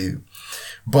what to do.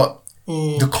 But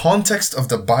the context of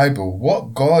the Bible,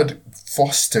 what God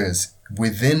fosters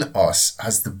within us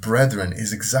as the brethren,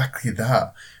 is exactly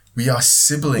that. We are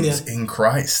siblings in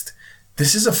Christ.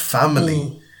 This is a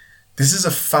family. This is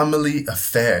a family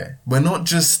affair. We're not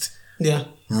just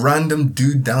random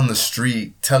dude down the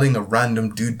street telling a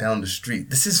random dude down the street.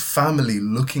 This is family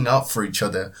looking out for each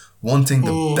other, wanting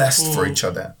the best for each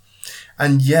other.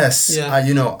 And yes,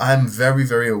 I'm very,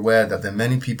 very aware that there are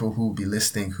many people who will be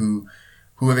listening who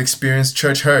have experienced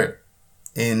church hurt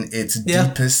in its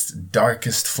deepest,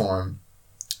 darkest form,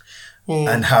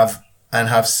 and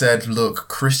have said, look,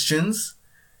 Christians,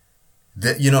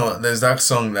 there's that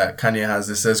song that Kanye has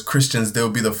that says, Christians, they'll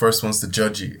be the first ones to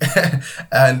judge you.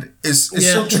 And it's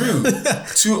so true.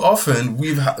 Too often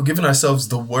we've given ourselves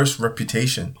the worst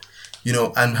reputation,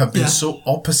 and have been so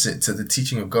opposite to the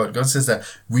teaching of God. God says that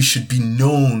we should be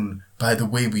known by the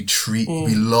way we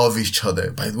we love each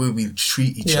other, by the way we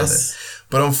treat each other.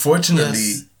 But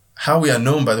unfortunately, how we are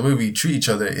known by the way we treat each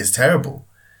other is terrible.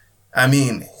 I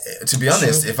mean, to be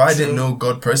honest, if I didn't know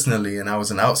God personally and I was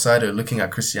an outsider looking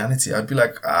at Christianity, I'd be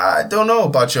like, I don't know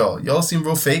about y'all. Y'all seem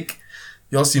real fake.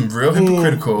 Y'all seem real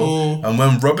hypocritical. And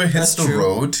when rubber hits the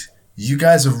road, you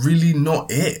guys are really not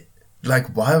it.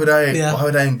 Like, why would I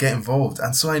get involved?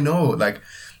 And so I know, like,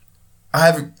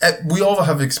 we all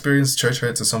have experienced church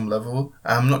hurt to some level.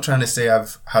 I'm not trying to say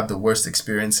I've had the worst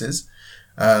experiences.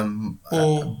 But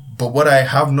what I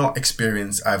have not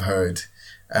experienced, I've heard.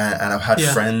 And I've had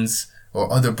friends or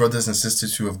other brothers and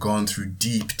sisters who have gone through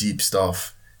deep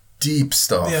stuff.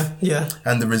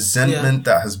 And the resentment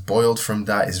that has boiled from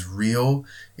that is real,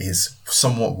 is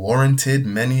somewhat warranted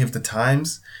many of the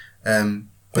times.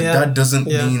 But that doesn't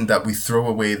mean that we throw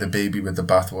away the baby with the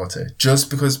bathwater. Just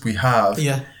because we have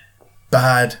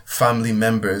bad family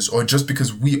members, or just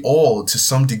because we all, to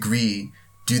some degree,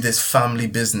 do this family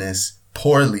business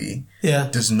poorly,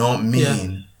 does not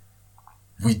mean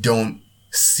we don't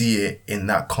see it in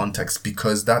that context,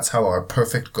 because that's how our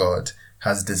perfect God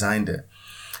has designed it.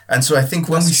 And so I think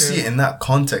when we see it in that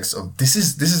context of this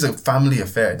is a family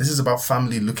affair. This is about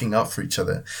family looking out for each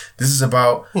other. This is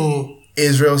about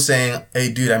Israel saying,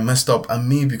 hey dude, I messed up, and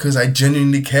me, because I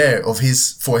genuinely care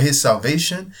for his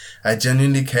salvation, I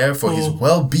genuinely care for his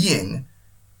well-being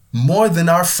more than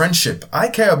our friendship. I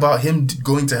care about him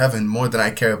going to heaven more than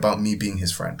I care about me being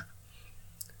his friend.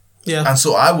 And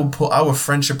so I will put our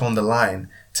friendship on the line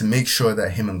to make sure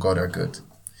that him and God are good.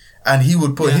 And he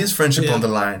would put his friendship on the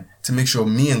line to make sure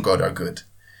me and God are good.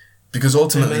 Because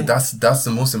ultimately that's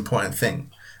the most important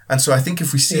thing. And so I think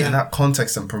if we see it in that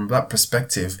context and from that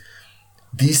perspective,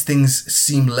 these things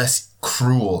seem less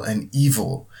cruel and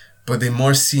evil, but they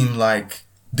more seem like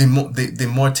they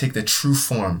more take the true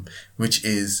form, which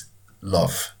is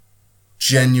love.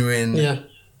 Genuine,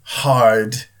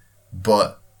 hard,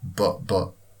 but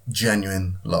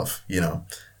genuine love,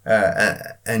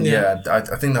 I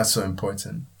think that's so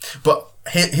important. But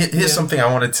here's something I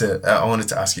wanted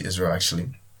to ask you, Israel,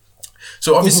 actually.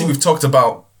 So obviously we've talked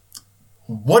about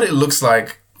what it looks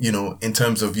like, in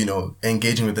terms of,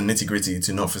 engaging with the nitty gritty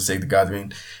to not forsake the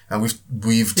gathering. And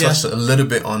we've touched a little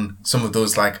bit on some of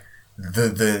those, like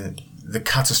the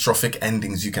catastrophic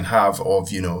endings you can have of,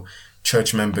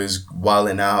 church members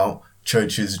wilding out,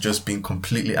 churches just being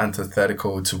completely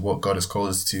antithetical to what God has called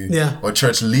us to, Yeah. or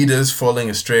church leaders falling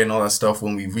astray and all that stuff,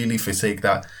 when we really forsake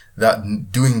that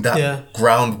doing that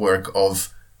groundwork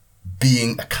of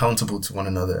being accountable to one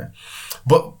another.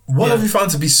 But what have you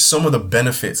found to be some of the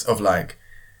benefits of like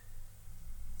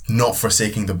not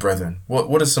forsaking the brethren?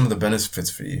 What are some of the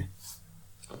benefits for you?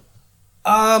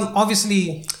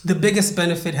 Obviously, the biggest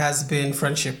benefit has been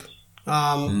friendship.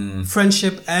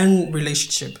 Friendship and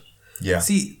relationship. Yeah.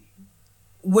 See,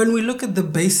 when we look at the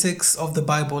basics of the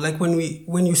Bible, like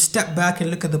when you step back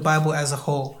and look at the Bible as a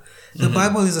whole, the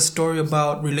Bible is a story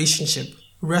about relationship.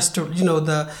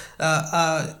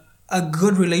 A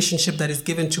good relationship that is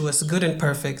given to us, good and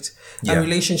perfect, a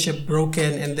relationship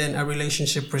broken, and then a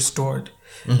relationship restored.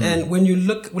 And when you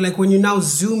look, like when you now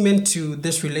zoom into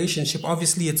this relationship,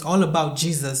 obviously it's all about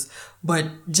Jesus, but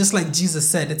just like Jesus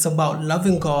said, it's about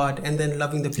loving God and then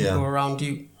loving the people around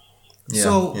you.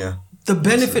 The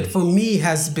benefit for me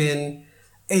has been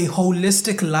a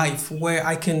holistic life where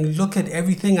I can look at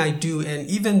everything I do, and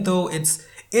even though it's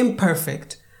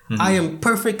imperfect, I am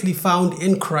perfectly found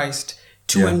in Christ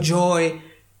to enjoy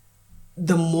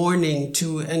the mourning,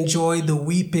 to enjoy the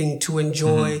weeping, to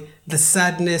enjoy the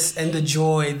sadness and the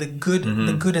joy, the good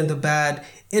and the bad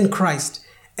in Christ.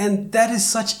 And that is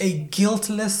such a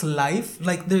guiltless life.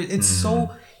 Like it's so,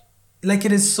 like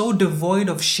it is so devoid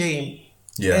of shame.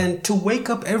 Yeah. And to wake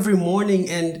up every morning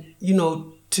and,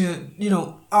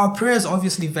 our prayers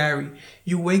obviously vary.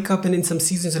 You wake up and in some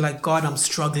seasons you're like, God, I'm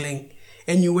struggling.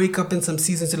 And you wake up in some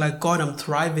seasons you're like, God, I'm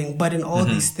thriving. But in all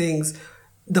these things,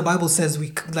 the Bible says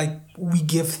we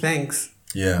give thanks.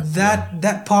 Yeah.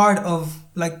 That part of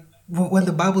like when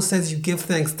the Bible says you give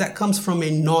thanks, that comes from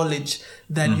a knowledge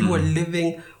that you are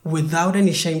living without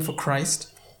any shame for Christ.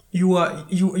 You are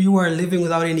living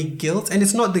without any guilt, and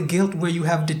it's not the guilt where you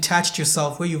have detached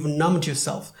yourself, where you've numbed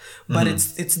yourself, but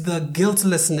it's the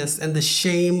guiltlessness and the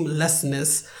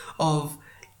shamelessness of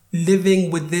living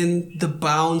within the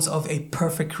bounds of a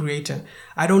perfect creator.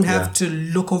 I don't have to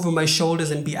look over my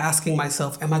shoulders and be asking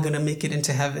myself, am I going to make it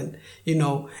into heaven?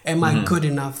 Am I good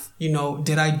enough?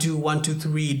 Did I do 1, 2,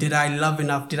 3? Did I love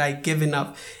enough? Did I give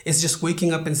enough? It's just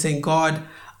waking up and saying, God,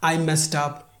 I messed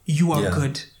up. You are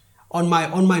good. On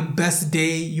my best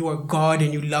day, you are God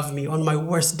and you love me. On my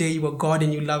worst day, you are God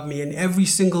and you love me. And every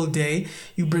single day,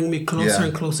 you bring me closer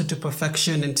and closer to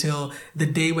perfection until the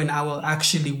day when I will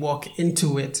actually walk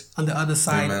into it on the other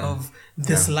side of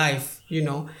this life,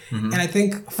 And I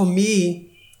think for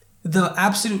me, the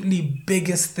absolutely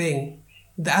biggest thing,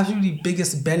 the absolutely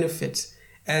biggest benefit,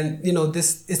 and,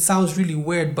 it sounds really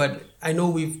weird, but I know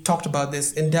we've talked about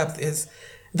this in depth, is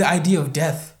the idea of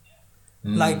death.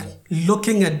 Like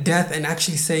looking at death and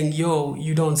actually saying, yo,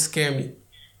 you don't scare me.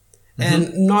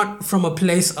 And not from a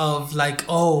place of like,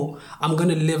 oh, I'm going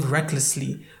to live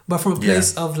recklessly, but from a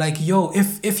place of like, yo,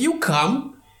 if you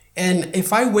come and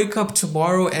if I wake up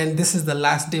tomorrow and this is the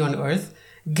last day on earth,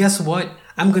 guess what?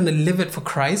 I'm going to live it for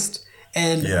Christ,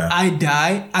 and I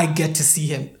die, I get to see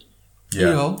him.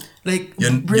 Like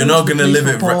you're not going to live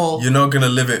it. You're not going to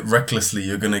live it recklessly.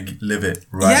 You're going to live it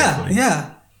radically.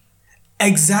 Yeah.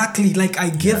 Exactly. Like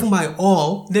I give my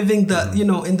all, living the,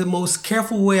 in the most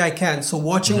careful way I can. So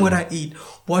watching what I eat,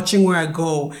 watching where I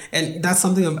go. And that's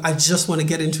something I just want to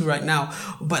get into right now.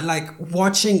 But like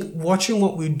watching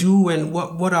what we do and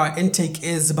what our intake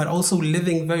is, but also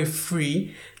living very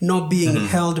free, not being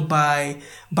held by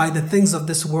the things of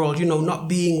this world, not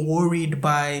being worried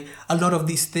by a lot of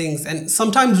these things. And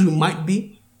sometimes we might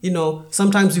be.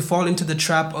 Sometimes we fall into the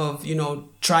trap of,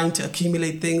 trying to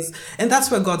accumulate things. And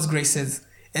that's where God's grace is.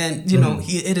 And,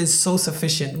 it is so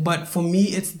sufficient. But for me,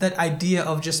 it's that idea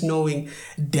of just knowing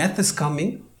death is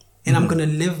coming and I'm going to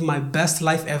live my best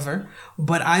life ever.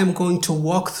 But I am going to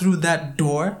walk through that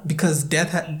door because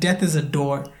death is a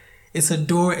door. It's a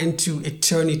door into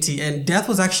eternity. And death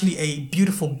was actually a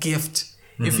beautiful gift.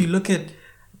 If you look at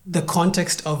the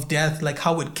context of death, like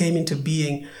how it came into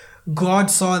being, God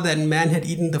saw that man had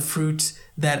eaten the fruit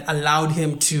that allowed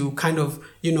him to kind of,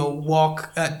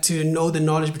 walk to know the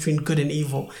knowledge between good and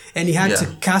evil. And he had to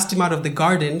cast him out of the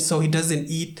garden so he doesn't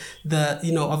eat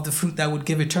of the fruit that would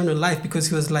give eternal life, because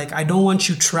he was like, I don't want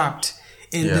you trapped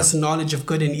in this knowledge of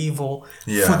good and evil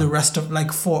for the rest of,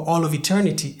 for all of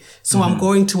eternity. So I'm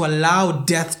going to allow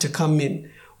death to come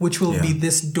in, which will be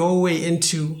this doorway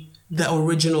into the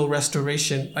original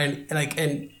restoration and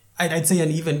I'd say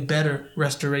an even better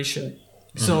restoration.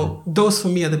 So those for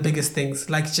me are the biggest things,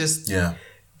 like just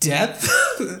death,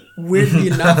 weirdly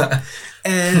enough,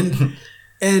 and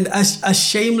a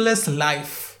shameless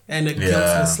life and a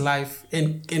guiltless life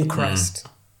in Christ.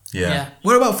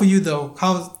 What about for you though?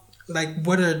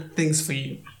 What are things for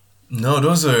you? No,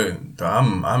 those are,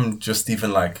 I'm just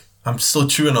even like, I'm still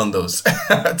chewing on those,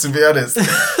 to be honest.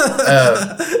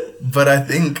 But I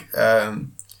think,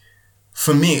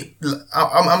 for me,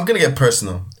 I'm going to get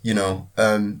personal, you know,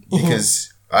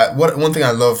 because one thing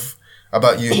I love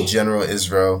about you in general,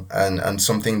 Israel, and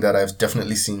something that I've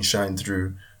definitely seen shine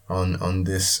through on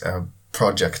this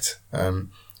project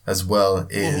as well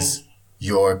is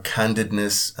your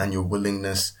candidness and your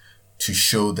willingness to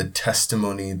show the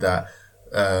testimony that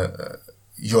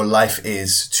your life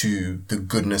is to the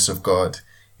goodness of God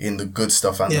in the good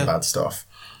stuff and the bad stuff.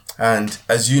 And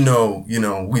as you know,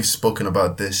 we've spoken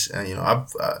about this, and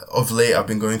of late I've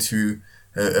been going through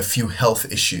a few health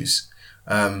issues.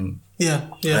 And there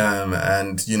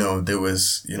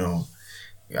was,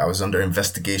 I was under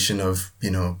investigation of,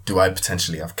 do I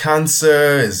potentially have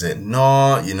cancer? Is it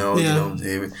not?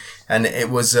 And it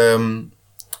was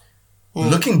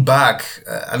looking back.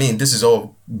 I mean, this is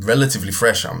all relatively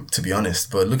fresh, to be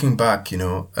honest. But looking back,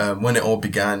 when it all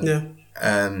began,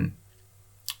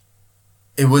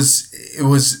 it was it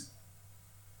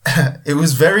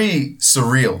was very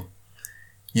surreal.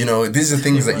 These are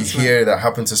things that you hear that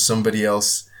happen to somebody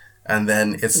else, and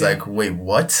then it's like, wait,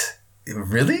 what?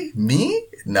 Really? Me?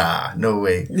 Nah, no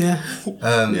way.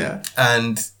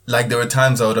 And like there were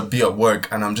times I would be at work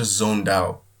and I'm just zoned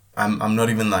out. I'm not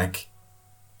even like,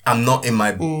 I'm not in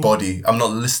my body. I'm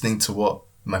not listening to what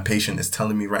my patient is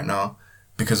telling me right now,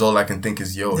 because all I can think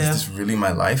is, is this really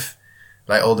my life?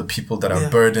 Like all the people that are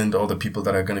burdened, all the people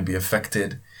that are going to be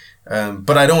affected.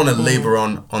 But I don't want to labor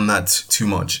on that too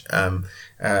much.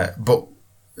 But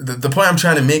the point I'm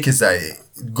trying to make is that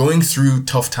going through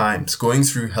tough times, going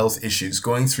through health issues,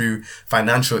 going through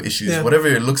financial issues, whatever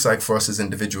it looks like for us as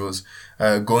individuals,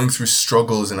 going through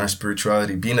struggles in our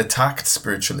spirituality, being attacked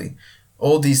spiritually,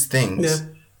 all these things,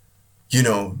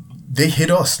 they hit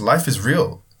us. Life is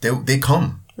real. They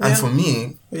come. And for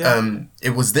me,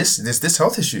 it was this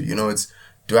health issue. It's,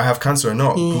 do I have cancer or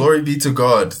not? Glory be to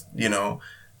God.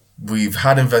 We've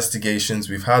had investigations,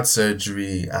 we've had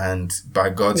surgery, and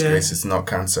by God's grace, it's not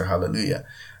cancer. Hallelujah.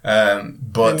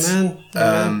 But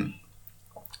Amen.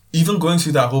 Even going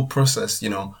through that whole process,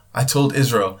 I told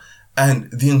Israel, and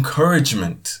the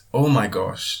encouragement, oh my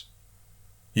gosh,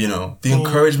 the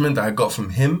encouragement that I got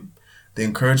from him, the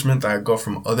encouragement that I got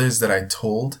from others that I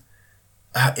told,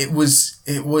 it was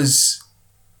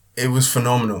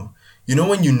phenomenal.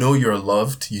 When you're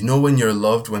loved, when you're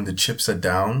loved when the chips are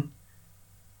down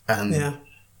and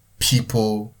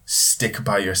people stick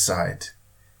by your side.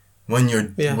 When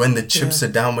the chips are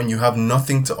down, when you have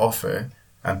nothing to offer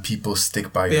and people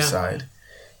stick by your side.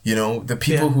 The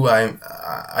people who I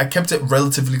kept it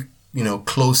relatively,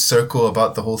 close circle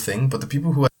about the whole thing, but the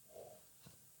people who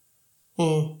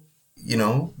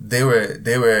they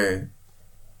were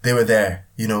there.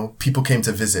 People came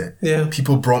to visit.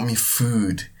 People brought me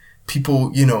food.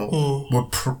 People,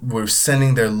 were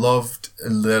sending their love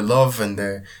and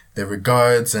their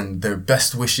regards and their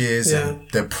best wishes and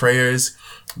their prayers.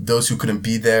 Those who couldn't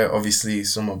be there, obviously,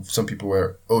 some people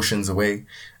were oceans away.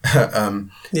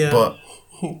 But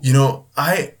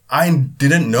I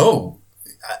didn't know.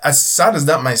 As sad as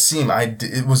that might seem,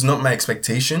 it was not my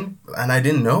expectation, and I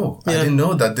didn't know. I didn't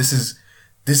know that this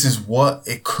is what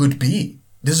it could be.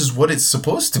 This is what it's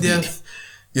supposed to be.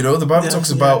 The Bible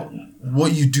talks about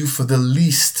what you do for the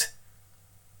least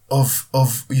of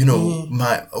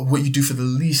what you do for the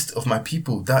least of my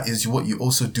people, that is what you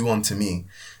also do unto me.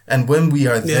 And when we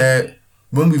are there,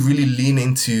 when we really lean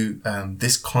into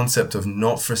this concept of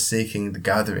not forsaking the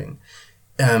gathering,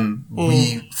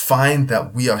 we find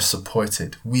that we are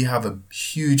supported. We have a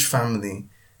huge family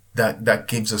that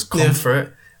gives us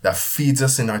comfort, that feeds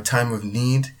us in our time of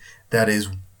need, that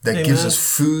gives us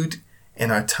food in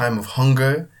our time of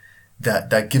hunger,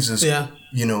 that gives us,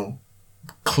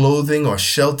 clothing or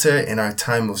shelter in our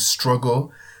time of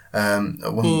struggle. And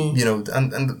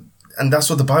that's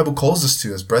what the Bible calls us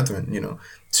to as brethren,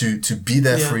 to be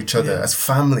there for each other. As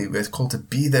family, we're called to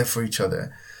be there for each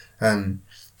other.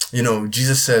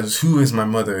 Jesus says, who is my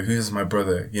mother? Who is my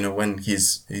brother? When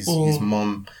his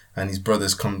mom and his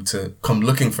brothers come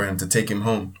looking for him to take him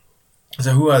home.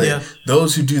 So who are they?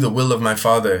 Those who do the will of my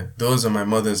Father. Those are my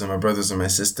mothers and my brothers and my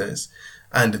sisters.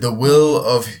 And the will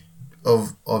of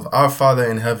our Father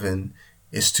in heaven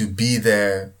is to be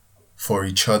there for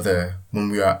each other when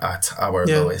we are at our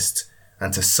lowest,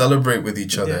 and to celebrate with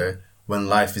each other when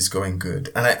life is going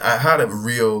good. And I had a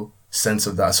real sense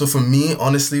of that. So for me,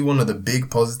 honestly, one of the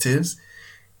big positives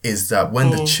is that when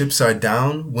the chips are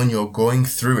down, when you're going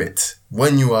through it,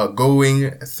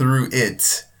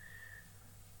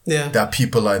 that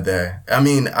people are there. I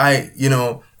mean,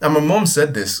 And my mom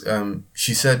said this.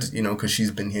 She said, because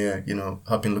she's been here,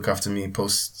 helping look after me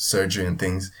post-surgery and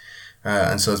things.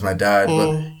 And so is my dad.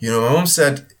 But, my mom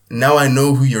said, now I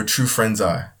know who your true friends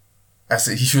are.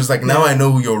 She was like, now I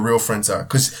know who your real friends are.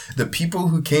 Because the people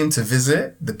who came to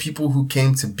visit, the people who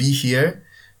came to be here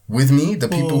with me, the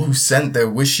people who sent their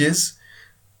wishes,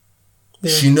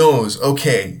 she knows,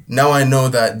 okay, now I know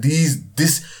that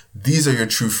these are your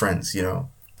true friends,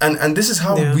 And this is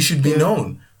how we should be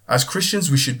known. As Christians,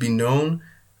 we should be known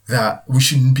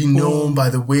by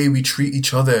the way we treat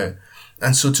each other.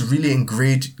 And so to really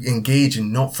engage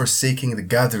in not forsaking the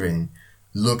gathering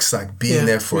looks like being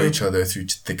there for each other through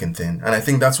thick and thin. And I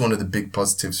think that's one of the big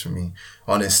positives for me,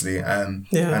 honestly. And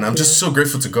I'm just so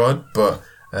grateful to God. But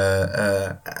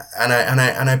and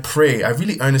I pray, I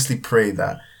really earnestly pray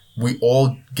that we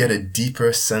all get a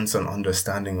deeper sense and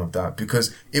understanding of that,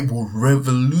 because it will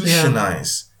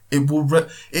revolutionize. It will.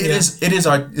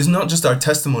 It's not just our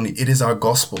testimony. It is our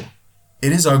gospel.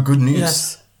 It is our good news.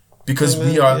 Yes. Because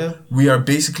we are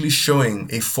basically showing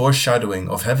a foreshadowing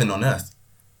of heaven on earth.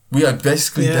 We are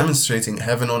basically demonstrating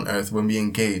heaven on earth when we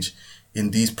engage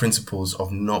in these principles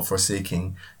of not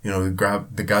forsaking,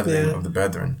 the gathering of the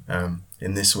brethren,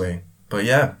 in this way. But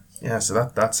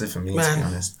so that's it for me, to be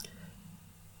honest.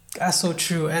 That's so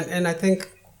true. And I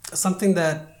think something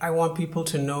that I want people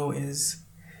to know is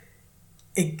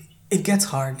it gets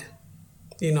hard.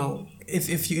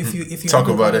 If you talk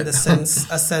haven't about gotten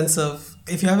it.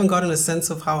 If you haven't gotten a sense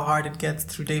of how hard it gets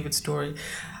through David's story,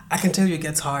 I can tell you it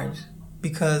gets hard,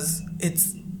 because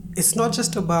it's not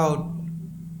just about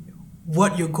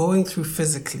what you're going through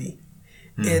physically.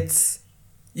 It's,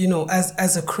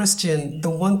 as a Christian, the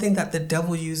one thing that the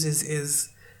devil uses is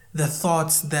the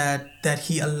thoughts that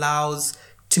he allows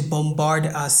to bombard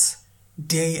us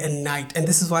day and night. And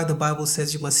this is why the Bible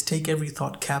says you must take every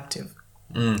thought captive.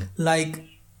 Like,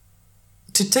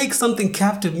 to take something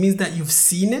captive means that you've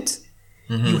seen it,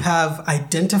 you have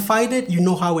identified it, you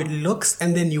know how it looks,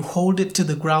 and then you hold it to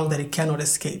the ground that it cannot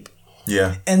escape.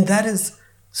 Yeah. And that is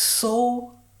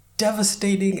so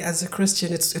devastating as a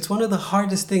Christian. It's one of the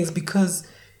hardest things, because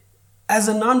as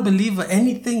a non-believer,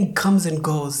 anything comes and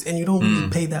goes and you don't really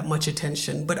pay that much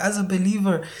attention. But as a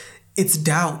believer, it's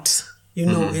doubt,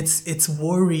 it's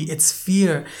worry, it's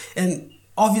fear. And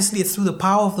obviously it's through the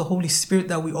power of the Holy Spirit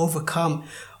that we overcome.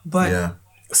 But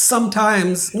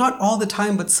sometimes, not all the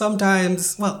time, but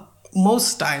sometimes,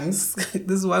 most times,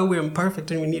 this is why we're imperfect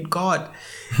and we need God.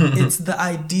 It's the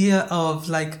idea of,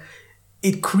 like,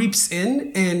 it creeps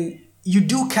in and you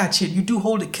do catch it, you do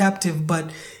hold it captive, but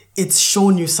it's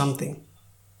shown you something,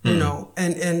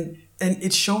 and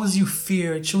it shows you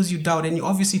fear, it shows you doubt, and you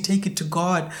obviously take it to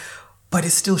God, but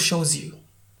it still shows you.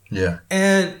 Yeah.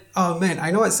 And, oh man,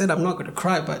 I know I said I'm not going to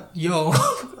cry, but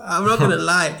I'm not going to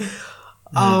lie.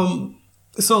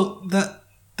 So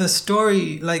the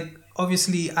story, like,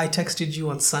 obviously I texted you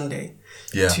on Sunday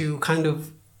to kind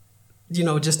of,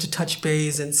 just to touch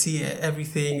base and see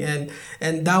everything.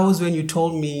 And that was when you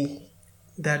told me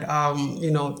that,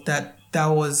 that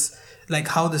was like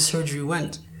how the surgery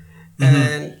went.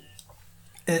 And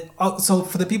so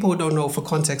for the people who don't know, for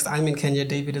context, I'm in Kenya,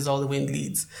 David is all the way in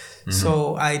Leeds.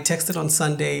 So I texted on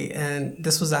Sunday, and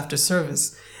this was after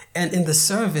service. And in the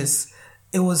service,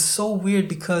 it was so weird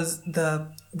because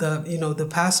the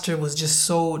pastor was just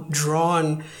so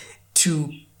drawn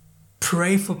to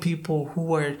pray for people who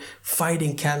were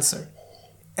fighting cancer.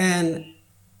 And,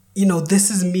 this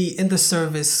is me in the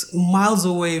service, miles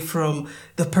away from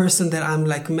the person that I'm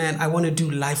like, man, I want to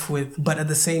do life with. But at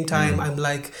the same time, I'm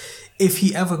like, if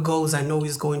he ever goes, I know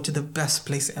he's going to the best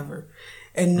place ever.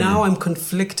 And now I'm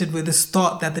conflicted with this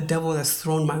thought that the devil has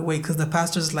thrown my way, because the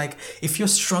pastor's like, if you're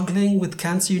struggling with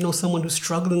cancer, someone who's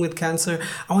struggling with cancer,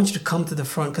 I want you to come to the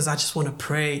front because I just want to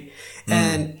pray.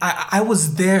 And I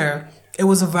was there. It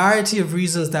was a variety of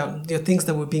reasons that there are things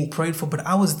that were being prayed for, but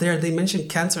I was there. They mentioned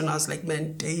cancer and I was like,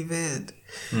 man, David.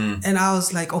 And I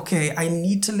was like, okay, I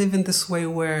need to live in this way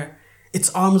where it's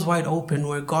arms wide open,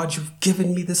 where God, you've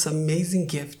given me this amazing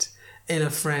gift in a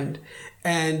friend.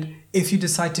 And if you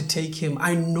decide to take him,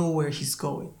 I know where he's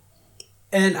going.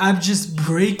 And I'm just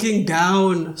breaking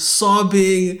down,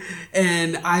 sobbing,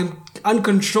 and I'm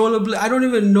uncontrollably, I don't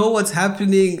even know what's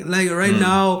happening. Like right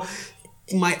now,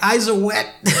 my eyes are wet.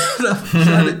 I'm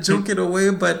trying to joke it away,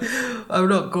 but I'm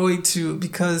not going to,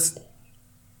 because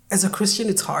as a Christian,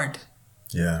 it's hard.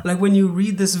 Yeah. Like when you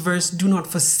read this verse, do not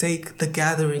forsake the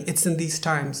gathering. It's in these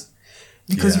times.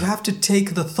 Because you have to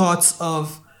take the thoughts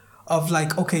of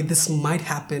like, okay, this might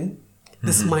happen,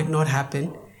 this might not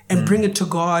happen, and bring it to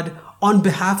God on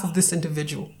behalf of this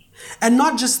individual. And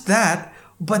not just that,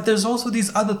 but there's also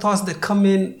these other thoughts that come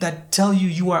in that tell you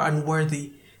you are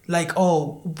unworthy, like,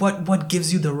 oh, what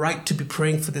gives you the right to be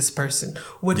praying for this person?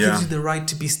 What gives you the right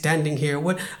to be standing here?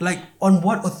 On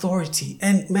what authority?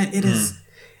 And man,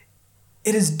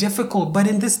 it is difficult, but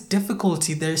in this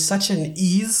difficulty, there's such an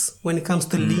ease when it comes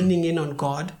to leaning in on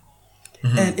God.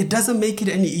 And it doesn't make it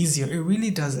any easier. It really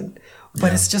doesn't.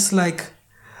 But it's just like,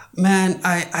 man,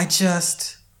 I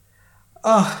just,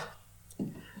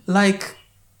 like,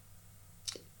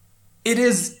 it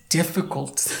is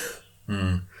difficult.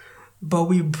 But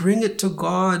we bring it to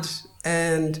God,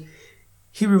 and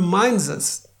He reminds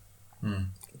us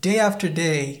day after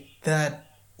day that,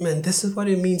 man, this is what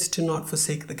it means to not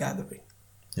forsake the gathering.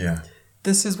 Yeah.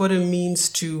 This is what it means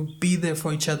to be there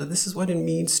for each other. This is what it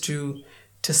means to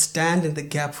stand in the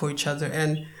gap for each other.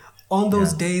 And on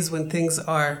those days when things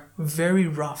are very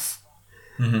rough,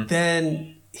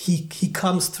 then he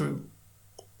comes through.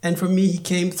 And for me, He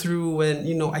came through when,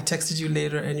 I texted you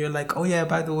later and you're like, oh yeah,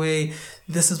 by the way,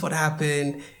 this is what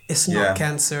happened. It's not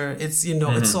cancer. It's,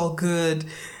 it's all good.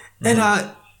 And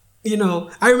I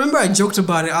remember I joked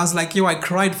about it. I was like, I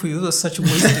cried for you. Those were such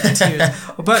wasted tears.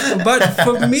 But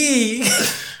for me,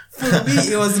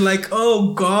 it was like,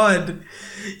 oh God,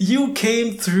 you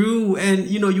came through, and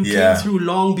you came through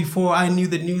long before I knew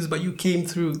the news, but you came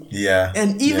through. Yeah.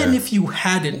 And even if you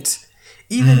hadn't,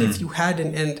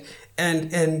 and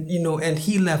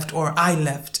he left or I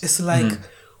left, it's like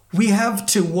we have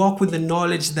to walk with the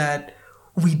knowledge that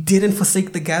we didn't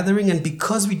forsake the gathering, and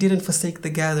because we didn't forsake the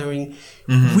gathering,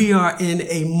 we are in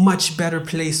a much better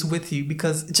place with you.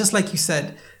 Because just like you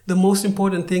said, the most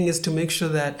important thing is to make sure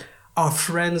that our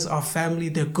friends, our family,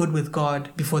 they're good with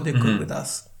God before they're good with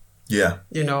us. Yeah.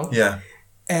 Yeah.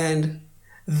 And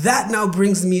that now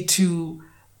brings me to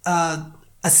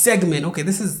a segment. Okay,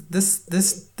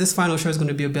 this final show is going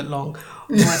to be a bit long,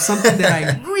 but something that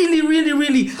I really, really,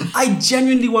 really, I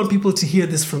genuinely want people to hear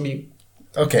this from you.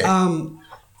 Okay.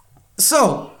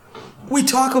 So we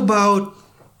talk about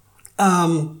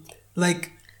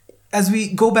as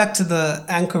we go back to the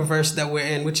anchor verse that we're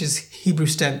in, which is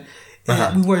Hebrews 10.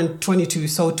 We were in 22,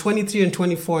 so 23 and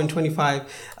 24 and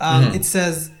 25. It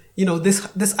says,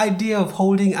 this idea of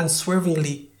holding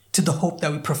unswervingly to the hope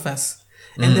that we profess.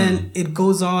 And then it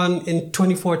goes on in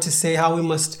 24 to say how we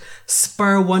must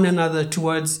spur one another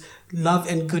towards love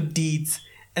and good deeds.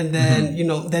 And then,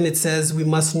 then it says we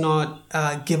must not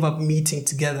give up meeting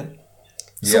together.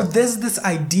 So there's this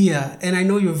idea, and I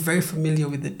know you're very familiar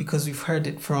with it because we've heard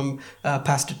it from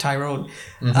Pastor Tyrone.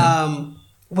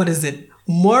 What is it?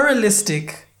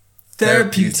 Moralistic,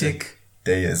 therapeutic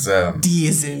deism.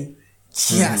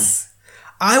 Yes.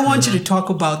 I want you to talk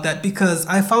about that, because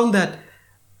I found that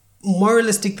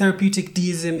moralistic therapeutic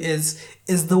deism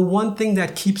is the one thing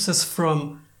that keeps us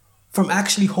from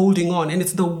actually holding on, and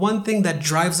it's the one thing that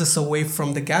drives us away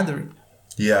from the gathering.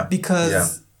 Yeah.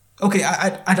 Because okay,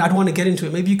 I'd want to get into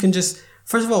it. Maybe you can just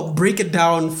first of all break it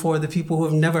down for the people who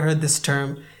have never heard this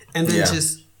term, and then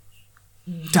just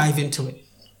dive into it.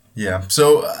 Yeah.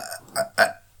 So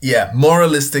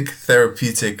moralistic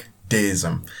therapeutic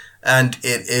deism, and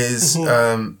it is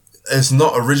it's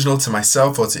not original to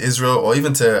myself or to Israel or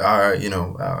even to our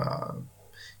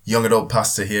young adult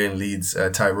pastor here in Leeds,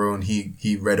 Tyrone.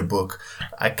 He read a book.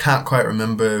 I can't quite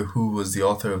remember who was the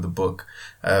author of the book,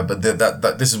 but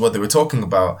that this is what they were talking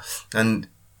about. And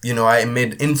I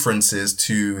made inferences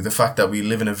to the fact that we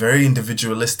live in a very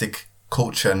individualistic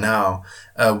culture now,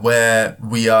 where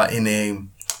we are in a,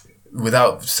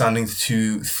 without sounding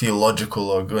too theological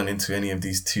or going into any of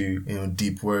these too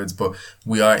deep words, but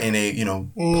we are in a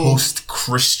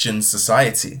post-Christian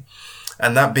society.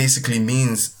 And that basically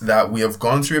means that we have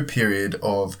gone through a period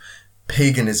of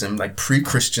paganism, like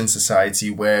pre-Christian society,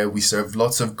 where we served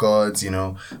lots of gods,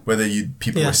 whether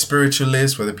people were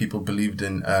spiritualists, whether people believed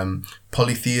in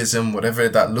polytheism, whatever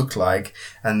that looked like.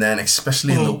 And then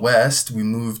especially in the West, we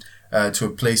moved to a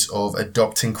place of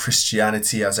adopting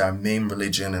Christianity as our main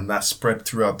religion, and that spread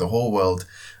throughout the whole world.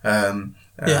 And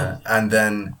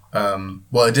then,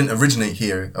 it didn't originate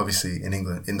here, obviously, in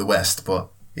England, in the West, but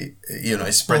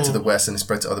it spread to the West and it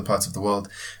spread to other parts of the world.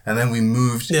 And then we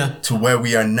moved to where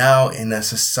we are now in a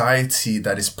society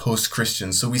that is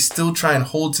post-Christian. So we still try and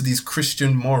hold to these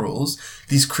Christian morals,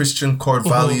 these Christian core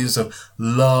values of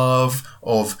love,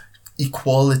 of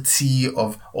equality,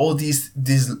 of all these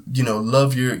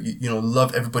love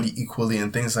love everybody equally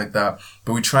and things like that.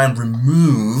 But we try and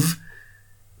remove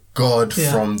God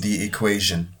from the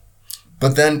equation.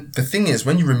 But then the thing is,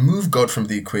 when you remove God from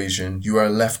the equation, you are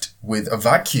left with a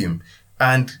vacuum,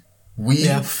 and we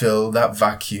fill that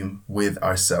vacuum with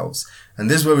ourselves.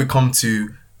 And this is where we come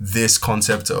to this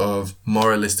concept of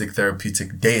moralistic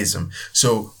therapeutic deism.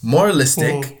 So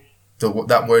moralistic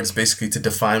that word is basically to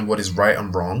define what is right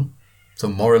and wrong. So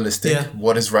moralistic,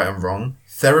 what is right and wrong.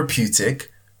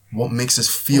 Therapeutic, what makes us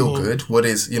feel good. What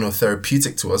is,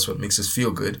 therapeutic to us, what makes us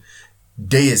feel good.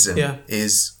 Deism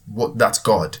is that's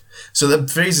God. So the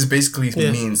phrase basically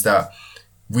means that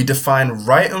we define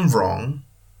right and wrong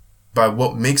by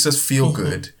what makes us feel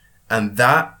good. And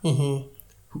that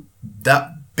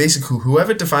basically,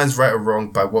 whoever defines right or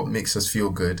wrong by what makes us feel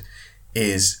good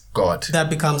is God. That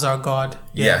becomes our God.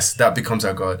 Yeah. Yes, that becomes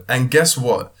our God. And guess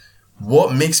what?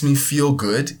 What makes me feel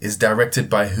good is directed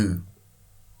by who?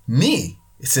 Me.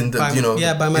 It's in the,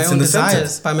 by my own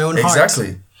desires, by my own heart.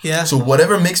 Exactly. Yeah. So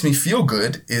whatever makes me feel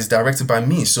good is directed by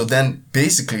me. So then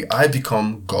basically I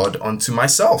become God unto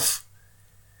myself.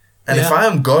 And if I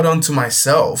am God unto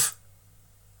myself,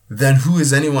 then who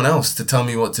is anyone else to tell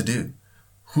me what to do?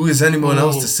 Who is anyone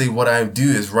else to say what I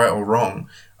do is right or wrong?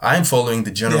 I'm following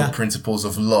the general principles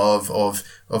of love, of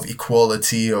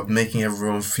equality, of making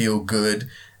everyone feel good.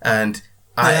 And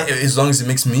as long as it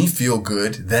makes me feel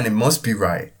good, then it must be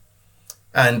right.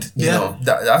 And,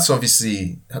 that's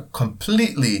obviously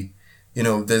completely,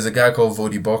 there's a guy called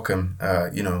David Awobem,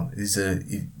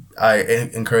 I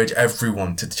encourage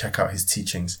everyone to check out his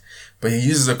teachings. But he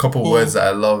uses a couple words that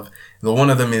I love. The one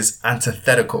of them is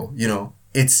antithetical.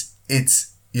 It's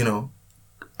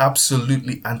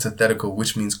absolutely antithetical,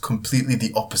 which means completely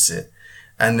the opposite.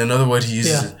 And another word he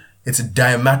uses, it's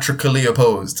diametrically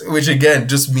opposed, which again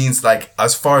just means like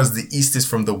as far as the east is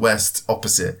from the west,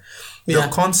 opposite. The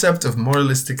concept of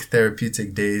moralistic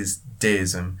therapeutic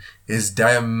deism is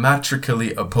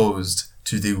diametrically opposed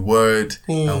to the word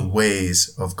and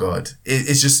ways of God.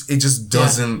 It just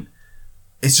doesn't,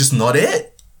 it's just not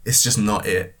it. It's just not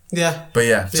it. Yeah.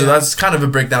 But so that's kind of a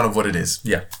breakdown of what it is.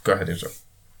 Yeah, go ahead, Israel.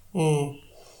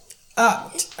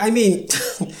 I mean,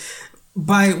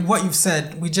 by what you've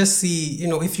said, we just see,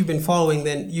 if you've been following,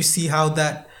 then you see how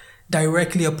that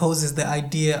directly opposes the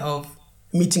idea of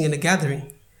meeting in a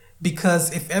gathering.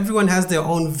 Because if everyone has their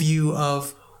own view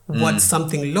of what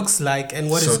something looks like and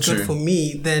what is good for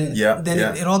me, then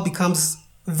it all becomes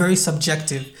very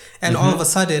subjective. And all of a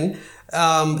sudden,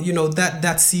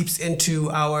 that seeps into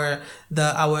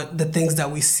the things that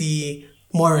we see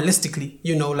moralistically,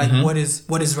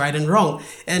 what is right and wrong.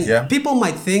 And people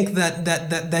might think that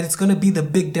it's going to be the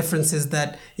big differences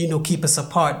that, keep us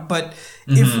apart. But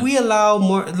if we allow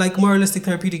more like moralistic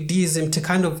therapeutic deism to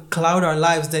kind of cloud our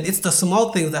lives, then it's the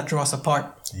small things that draw us apart.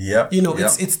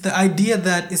 It's the idea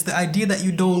that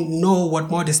you don't know what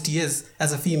modesty is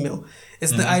as a female.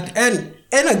 It's the idea,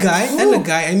 and a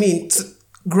guy. I mean,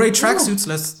 great tracksuits.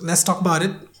 Let's talk about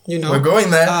it. We're going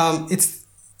there.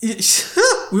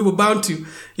 We were bound to.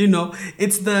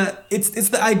 It's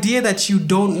the idea that you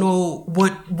don't know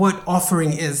what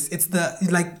offering is. It's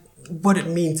what it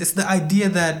means. It's the idea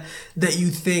that you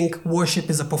think worship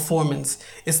is a performance.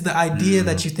 It's the idea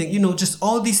that you think, just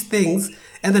all these things.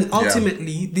 And then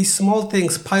ultimately, these small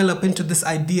things pile up into this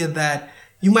idea that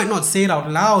you might not say it out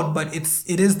loud, but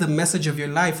it is the message of your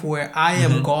life where I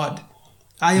am God.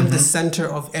 I am the center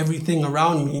of everything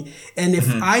around me. And if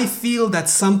I feel that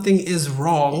something is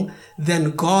wrong,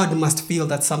 then God must feel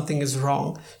that something is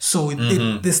wrong. So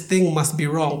this thing must be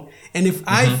wrong. And if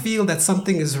I feel that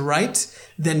something is right,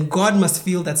 then God must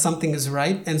feel that something is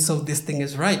right. And so this thing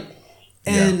is right.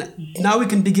 And now we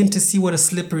can begin to see what a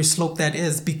slippery slope that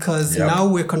is, because now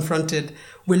we're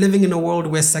living in a world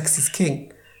where sex is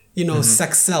king.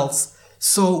 Sex sells.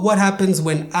 So what happens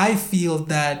when I feel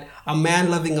that a man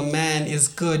loving a man is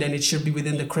good and it should be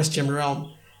within the Christian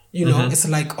realm? It's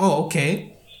like, oh,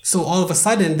 okay. So all of a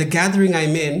sudden, the gathering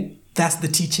I'm in, that's the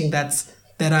teaching that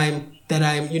I'm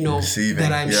receiving,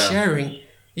 that I'm sharing,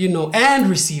 and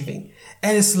receiving.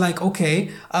 And it's like,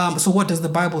 okay, so what does the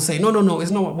Bible say? No,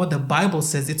 it's not what the Bible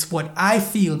says. It's what I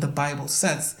feel the Bible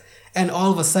says. And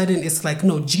all of a sudden, it's like,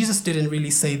 no, Jesus didn't really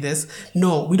say this.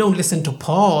 No, we don't listen to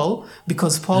Paul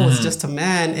because Paul was just a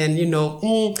man. And,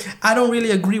 I don't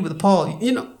really agree with Paul.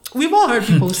 We've all heard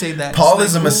people say that. Paul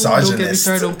is a misogynist. Don't get me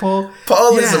started on Paul.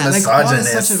 Paul is a misogynist. Paul is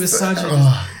such a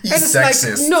misogynist. He's and it's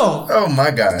sexist. Like, no. Oh, my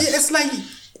gosh. It's like,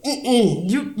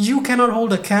 you cannot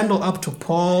hold a candle up to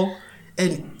Paul.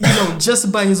 And, just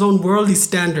by his own worldly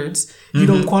standards, you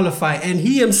don't qualify. And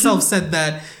he himself said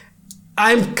that,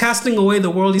 I'm casting away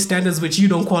the worldly standards which you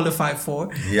don't qualify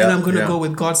for. And I'm going to go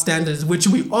with God's standards, which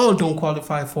we all don't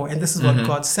qualify for. And this is what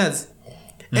God says.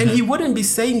 And he wouldn't be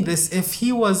saying this if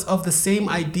he was of the same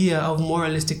idea of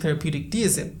moralistic therapeutic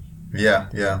deism. He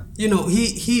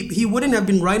wouldn't have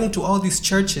been writing to all these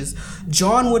churches.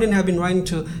 John wouldn't have been writing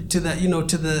to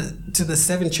the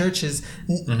 7 churches.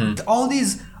 All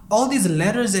these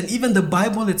letters and even the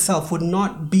Bible itself would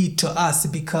not be to us,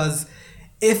 because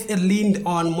if it leaned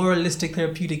on moralistic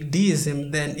therapeutic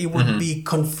deism, then it would be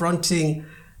confronting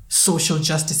social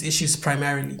justice issues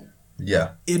primarily.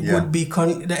 Yeah. It would be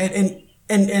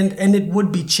and it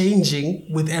would be changing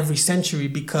with every century,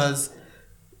 because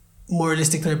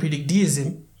moralistic therapeutic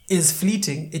deism is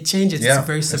fleeting. It changes. Yeah. It's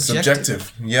very subjective. It's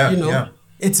subjective. Yeah. You know, yeah.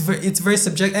 it's very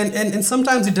subjective, and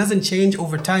sometimes it doesn't change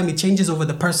over time. It changes over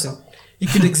the person. You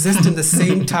can exist in the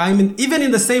same time, and even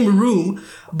in the same room,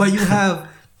 but you have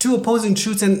two opposing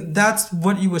truths, and that's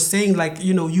what you were saying. Like,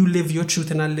 you know, you live your truth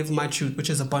and I live my truth, which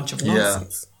is a bunch of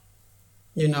nonsense.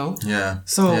 You know? Yeah.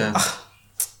 So,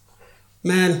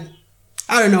 man,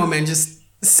 I don't know, man. Just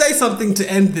say something to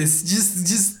end this.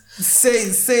 Just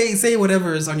say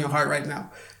whatever is on your heart right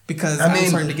now, because I'm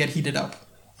starting to get heated up.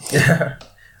 Yeah.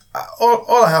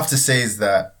 All I have to say is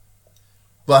that,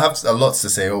 well, I have a lot to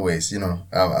say always, you know.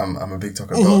 I'm a big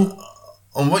talker. But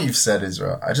on what you've said,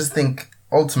 Israel, I just think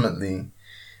ultimately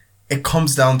it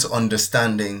comes down to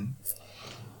understanding,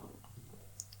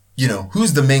 you know,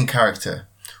 who's the main character,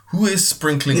 who is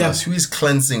sprinkling us, who is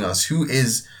cleansing us, who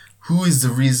is the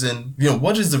reason, you know,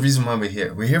 what is the reason why we're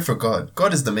here? We're here for God.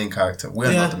 God is the main character.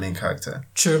 We're not the main character.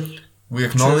 True. We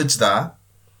acknowledge that.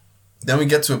 Then we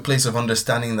get to a place of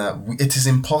understanding that it is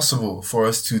impossible for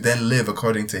us to then live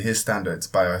according to his standards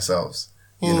by ourselves.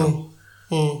 You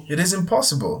know, it is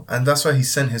impossible. And that's why he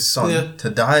sent his son to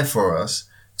die for us,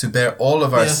 to bear all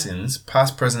of our sins,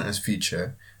 past, present, and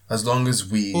future, as long as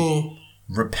we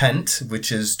repent,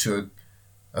 which is to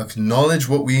acknowledge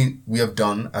what we have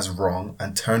done as wrong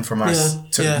and turn from our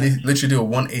literally do a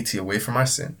 180 away from our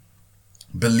sin.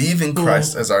 Believe in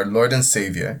Christ as our Lord and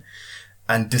Savior,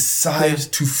 and decide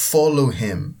to follow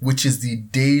him, which is the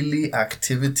daily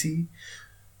activity.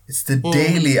 It's the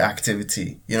daily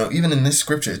activity. You know, even in this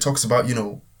scripture, it talks about, you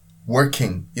know,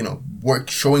 working, you know,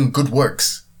 showing good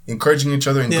works, encouraging each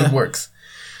other in good works,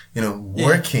 you know,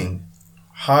 working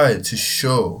hard to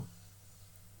show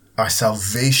our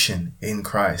salvation in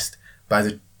Christ by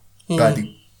the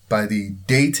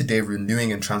day-to-day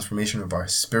renewing and transformation of our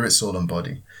spirit, soul, and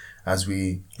body, as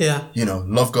we, you know,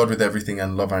 love God with everything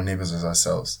and love our neighbors as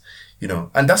ourselves, you know,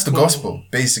 and that's the gospel,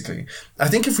 basically. I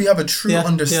think if we have a true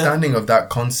understanding of that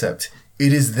concept,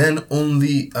 it is then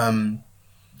only,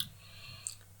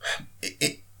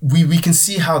 we can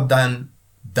see how then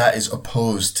that is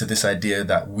opposed to this idea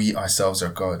that we ourselves are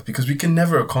God, because we can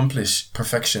never accomplish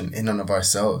perfection in and of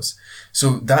ourselves.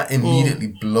 So that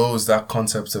immediately blows that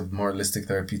concept of moralistic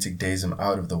therapeutic deism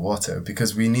out of the water,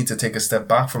 because we need to take a step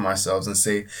back from ourselves and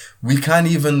say, we can't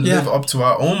even live up to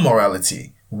our own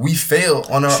morality. We fail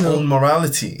on our own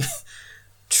morality.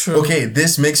 Okay,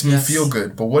 this makes me feel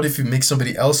good, but what if it makes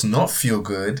somebody else not feel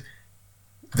good?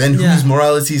 Then whose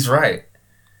morality is right?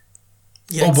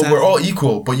 But we're all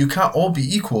equal. But you can't all be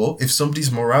equal if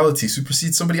somebody's morality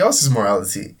supersedes somebody else's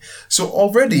morality. So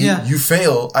already you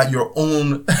fail at your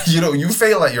own, you know, you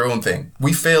fail at your own thing.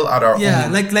 We fail at our own. Yeah,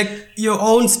 like your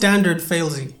own standard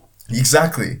fails you.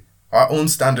 Exactly. Our own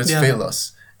standards fail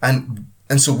us. And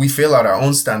so we fail at our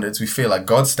own standards. We fail at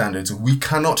God's standards. We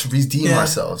cannot redeem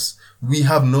ourselves. We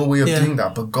have no way of doing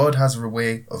that. But God has a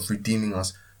way of redeeming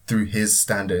us through his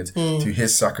standard, through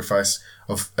his sacrifice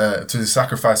to the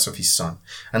sacrifice of his son.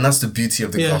 And that's the beauty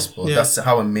of the gospel. That's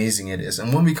how amazing it is.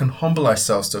 And when we can humble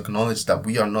ourselves to acknowledge that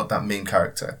we are not that main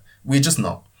character, we're just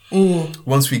not.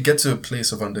 Once we get to a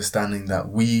place of understanding that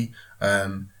we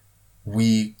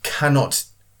cannot,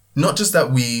 not just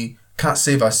that we can't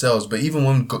save ourselves, but even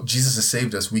when Jesus has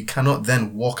saved us, we cannot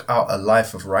then walk out a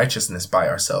life of righteousness by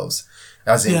ourselves.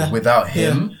 As in, without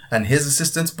him and his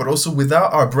assistance, but also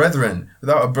without our brethren,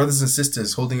 without our brothers and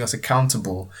sisters holding us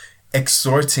accountable,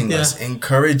 exhorting us,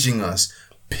 encouraging us,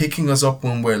 picking us up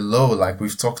when we're low, like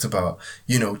we've talked about,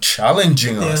 you know,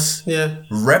 challenging us,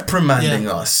 reprimanding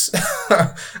us,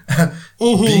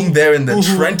 being there in the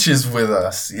trenches with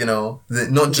us, you know,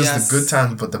 not just the good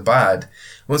times, but the bad.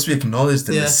 Once we acknowledge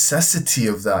the necessity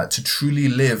of that to truly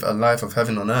live a life of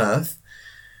heaven on earth,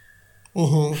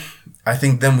 I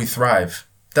think then we thrive.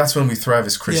 That's when we thrive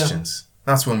as Christians.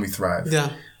 That's when we thrive.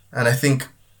 And I think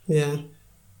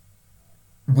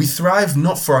we thrive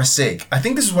not for our sake. I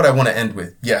think this is what I want to end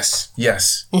with. Yes.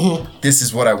 This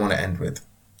is what I want to end with.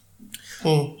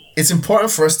 It's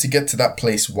important for us to get to that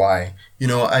place. Why? You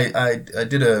know, I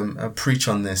did a preach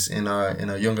on this in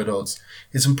our young adults.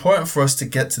 It's important for us to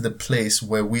get to the place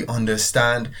where we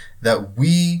understand that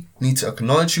we need to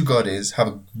acknowledge who God is,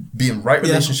 be in right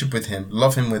relationship with him,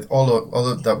 love him with all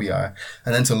of that we are,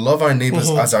 and then to love our neighbors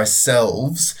as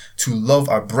ourselves, to love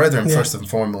our brethren first and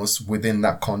foremost within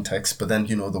that context, but then,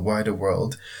 you know, the wider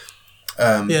world.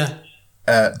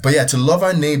 But yeah, to love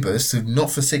our neighbors, to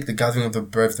not forsake the gathering of the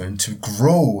brethren, to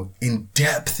grow in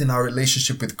depth in our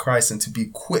relationship with Christ, and to be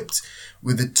equipped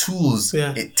with the tools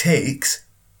it takes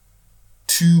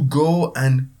to go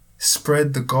and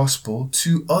spread the gospel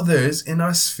to others in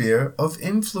our sphere of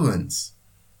influence.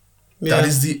 That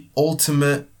is the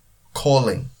ultimate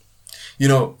calling. You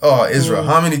know, Israel,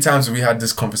 how many times have we had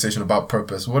this conversation about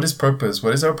purpose? What is purpose?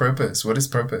 What is our purpose? What is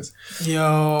purpose?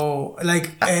 Yo,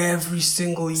 like every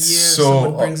single year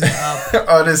someone brings it up.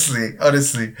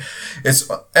 honestly, it's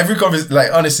every conversation.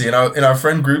 Like honestly, in our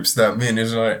friend groups that me and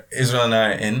Israel and I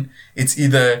are in, it's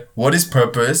either what is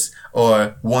purpose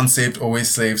or once saved, always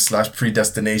slave /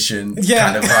 predestination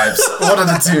kind of vibes. One of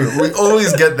the two. We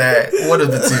always get there. One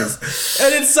of the two.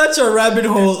 And it's such a rabbit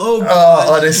hole.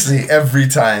 Honestly, every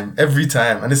time.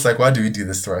 And it's like, why do we do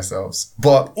this to ourselves?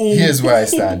 But here's where I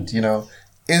stand. You know,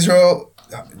 Israel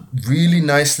really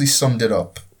nicely summed it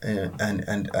up.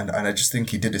 And I just think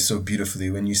he did it so beautifully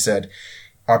when you said,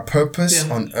 our purpose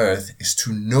on earth is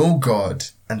to know God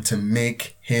and to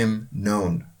make him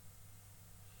known.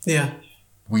 Yeah.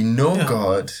 We know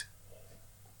God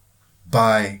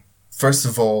by, first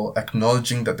of all,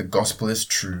 acknowledging that the gospel is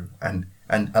true and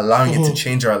allowing it to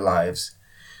change our lives.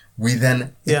 We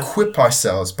then equip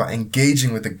ourselves by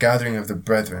engaging with the gathering of the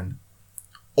brethren,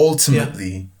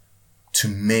 ultimately to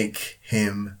make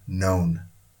him known.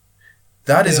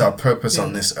 That is our purpose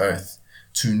on this earth,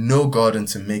 to know God and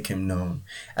to make him known.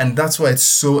 And that's why it's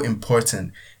so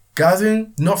important.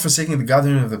 Gathering, not forsaking the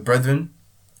gathering of the brethren,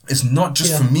 is not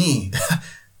just for me.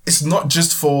 It's not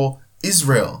just for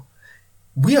Israel.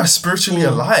 We are spiritually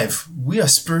alive. We are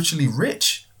spiritually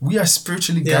rich. We are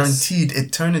spiritually guaranteed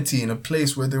eternity in a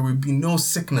place where there will be no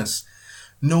sickness,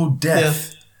 no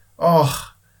death.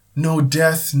 No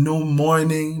death, no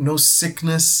mourning, no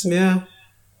sickness.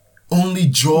 Only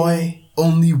joy,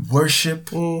 only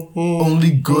worship,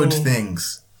 only good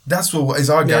things. That's what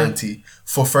is our guarantee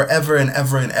for forever and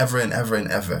ever and ever and ever and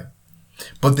ever.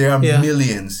 But there are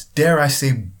millions, dare I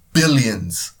say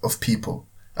billions of people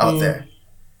out there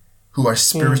who are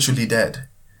spiritually dead.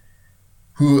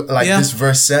 Who, like this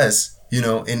verse says, you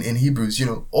know, in Hebrews, you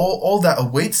know, all that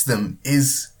awaits them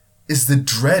is the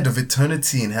dread of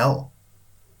eternity in hell.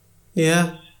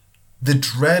 Yeah. The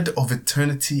dread of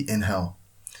eternity in hell.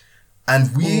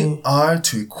 And we are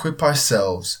to equip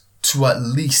ourselves to at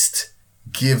least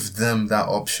give them that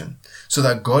option so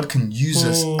that God can use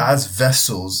us as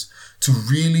vessels to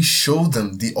really show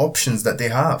them the options that they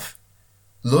have.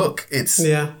 Look, it's,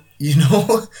 you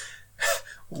know,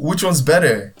 which one's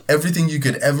better? Everything you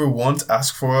could ever want,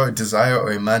 ask for, desire,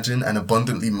 or imagine, and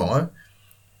abundantly more?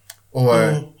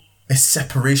 Or a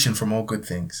separation from all good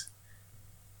things?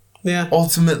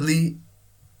 Ultimately,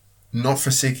 not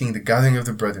forsaking the gathering of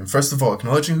the brethren. First of all,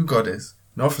 acknowledging who God is,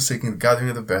 not forsaking the gathering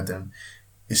of the brethren,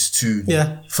 is to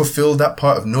fulfill that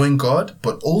part of knowing God,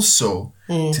 but also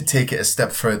to take it a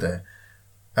step further,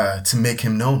 to make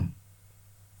him known.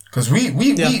 Because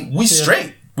we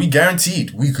straight, we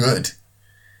guaranteed, we good.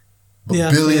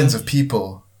 But billions of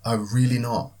people are really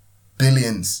not.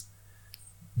 Billions.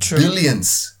 True.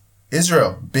 Billions.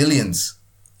 Israel, billions.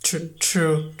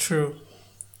 True.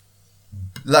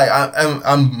 Like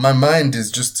my mind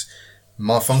is just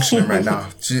malfunctioning right now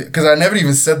because I never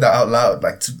even said that out loud.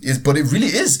 Like, but it really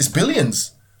is. It's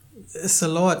billions. It's a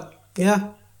lot.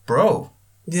 Yeah, bro.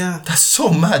 Yeah, that's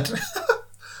so mad.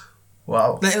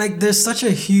 Wow. Like there's such a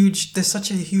huge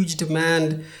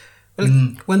demand.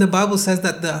 Like when the Bible says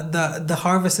that the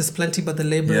harvest is plenty but the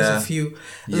laborers are few,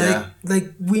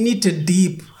 like we need to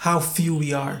deep how few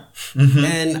we are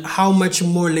and how much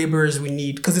more laborers we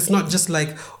need, because it's not just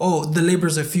like, oh, the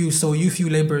laborers are few so you few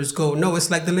laborers go. No,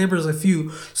 it's like the laborers are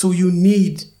few so you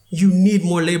need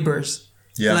more laborers.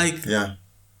 Like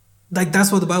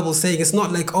that's what the Bible is saying. It's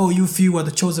not like, oh, you few are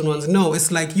the chosen ones. No, it's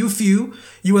like you few,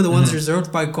 you are the ones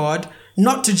reserved by God,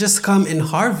 not to just come and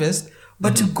harvest,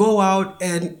 but to go out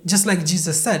and, just like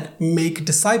Jesus said, make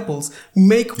disciples,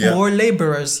 make more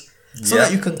laborers so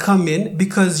that you can come in,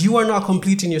 because you are not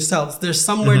complete in yourselves. There's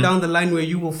somewhere down the line where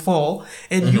you will fall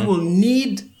and you will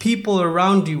need people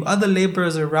around you, other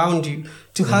laborers around you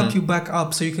to help you back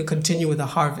up so you can continue with the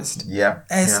harvest.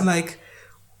 It's like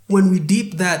when we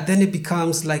deep that, then it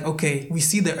becomes like, okay, we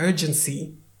see the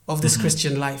urgency of this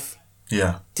Christian life.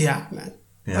 Yeah, man.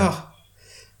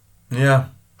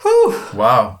 Whew.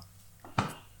 Wow.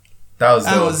 That was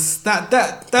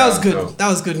good. Dope. That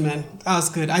was good, man. That was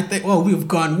good. I think, well, we've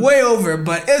gone way over,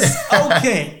 but it's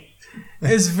okay.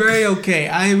 It's very okay.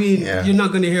 I mean, you're not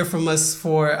going to hear from us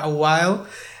for a while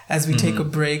as we take a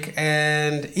break.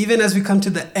 And even as we come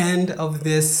to the end of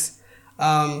this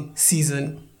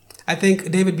season, I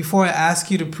think, David, before I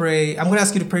ask you to pray, I'm going to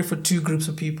ask you to pray for two groups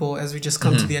of people as we just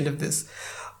come to the end of this.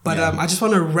 But I just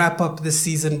want to wrap up this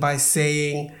season by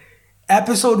saying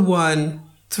episode 1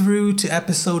 through to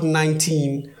episode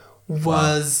 19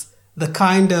 was the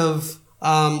kind of,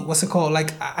 what's it called?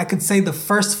 Like, I could say the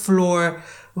first floor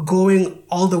going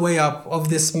all the way up of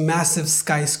this massive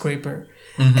skyscraper.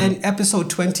 And episode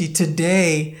 20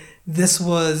 today, this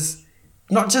was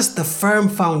not just the firm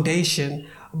foundation,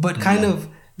 but kind of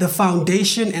the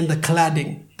foundation and the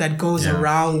cladding that goes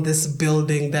around this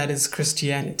building that is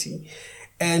Christianity.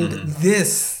 And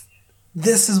this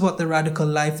is what the radical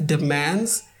life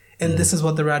demands. And this is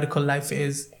what the radical life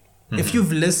is. If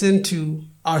you've listened to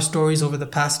our stories over the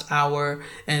past hour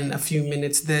and a few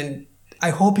minutes, then I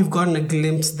hope you've gotten a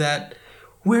glimpse that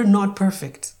we're not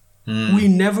perfect. We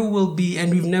never will be,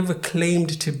 and we've never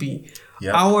claimed to be.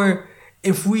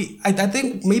 I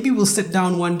think maybe we'll sit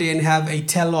down one day and have a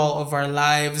tell-all of our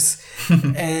lives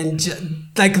and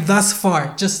like thus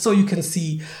far, just so you can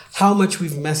see how much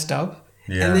we've messed up.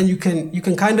 And then you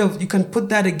can put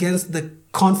that against the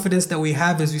confidence that we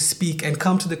have as we speak and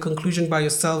come to the conclusion by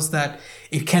yourselves that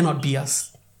it cannot be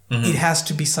us. It has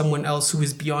to be someone else who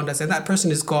is beyond us. And that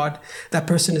person is God. That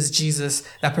person is Jesus.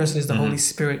 That person is the Holy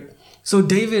Spirit. So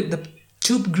David, the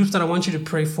two groups that I want you to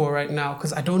pray for right now,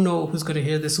 because I don't know who's going to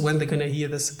hear this, when they're going to hear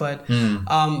this, but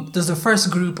there's the first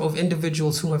group of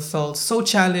individuals who have felt so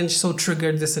challenged, so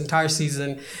triggered this entire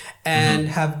season and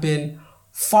have been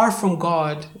far from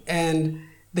God, and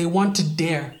they want to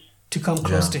dare to come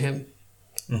close to Him.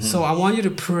 So I want you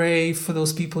to pray for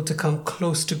those people to come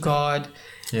close to God.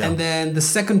 And then the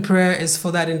second prayer is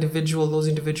for those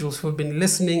individuals who have been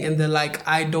listening and they're like,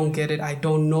 I don't get it. I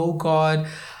don't know God.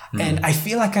 And I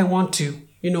feel like I want to.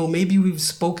 Maybe we've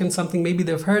spoken something, maybe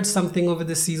they've heard something over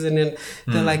the season and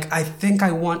they're like, I think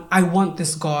I want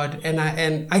this God. And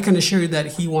I can assure you that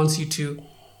He wants you to.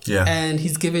 And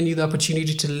He's given you the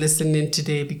opportunity to listen in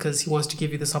today because He wants to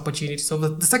give you this opportunity. So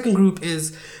the second group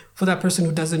is for that person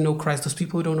who doesn't know Christ, those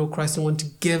people who don't know Christ and want to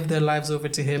give their lives over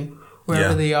to Him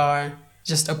wherever they are.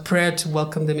 Just a prayer to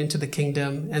welcome them into the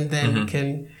kingdom, and then we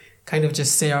can kind of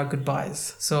just say our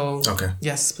goodbyes. So,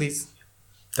 yes, please.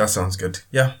 That sounds good.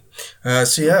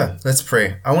 Let's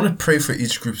pray. I want to pray for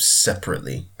each group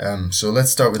separately. So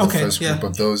let's start with the first group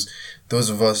of those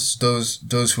of us,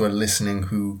 those who are listening,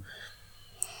 who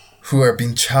are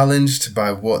being challenged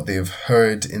by what they've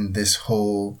heard in this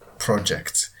whole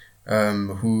project,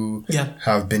 who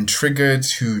have been triggered,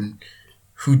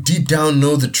 who deep down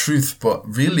know the truth, but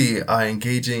really are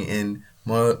engaging in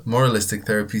moralistic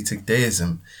therapeutic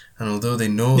deism. And although they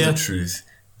know the truth,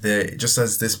 they, just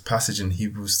as this passage in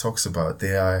Hebrews talks about,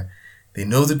 they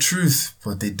know the truth,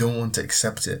 but they don't want to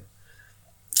accept it.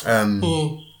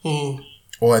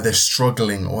 Or they're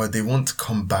struggling, or they want to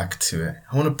come back to it.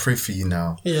 I want to pray for you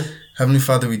now. Heavenly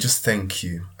Father, we just thank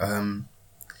you.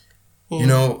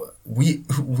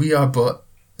 We are but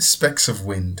specks of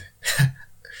wind.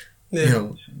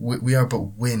 We are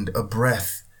but wind, a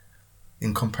breath,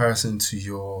 in comparison to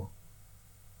your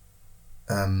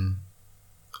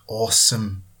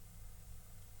awesome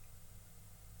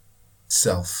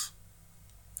self.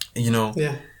 You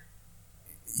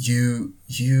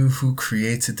who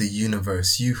created the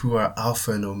universe, you who are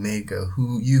Alpha and Omega,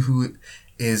 who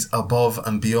is above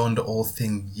and beyond all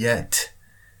things, yet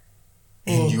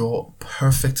in your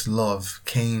perfect love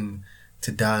came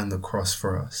to die on the cross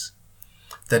for us.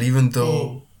 That even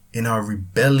though in our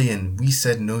rebellion we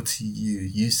said no to you,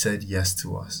 you said yes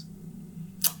to us.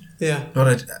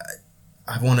 Lord,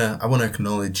 I wanna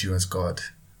acknowledge you as God.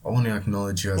 I want to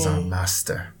acknowledge you as our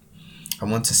master. I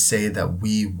want to say that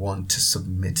we want to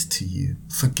submit to you.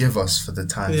 Forgive us for the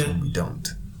times when we don't.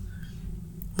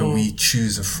 But we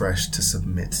choose afresh to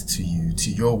submit to you, to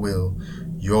your will,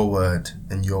 your word,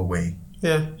 and your way.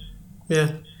 And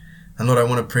Lord, I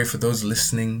want to pray for those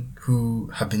listening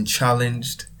who have been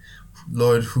challenged,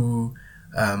 Lord,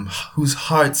 whose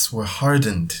hearts were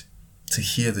hardened to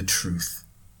hear the truth,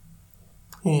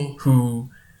 who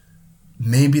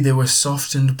maybe they were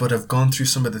softened but have gone through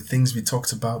some of the things we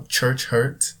talked about, church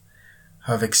hurt,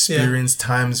 have experienced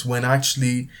times when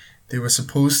actually they were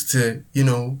supposed to,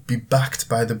 be backed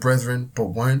by the brethren but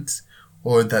weren't,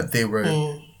 or that they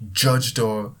were judged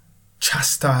or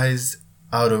chastised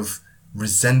out of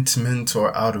resentment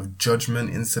or out of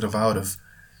judgment instead of out of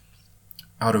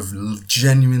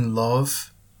genuine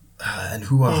love, and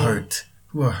who are hurt,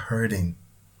 who are hurting.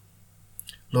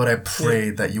 Lord, I pray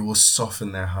that you will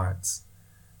soften their hearts.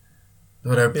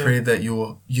 Lord, I pray that you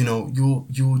will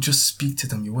just speak to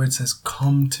them. Your word says,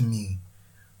 come to me,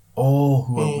 all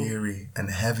who are weary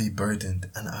and heavy burdened,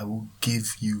 and I will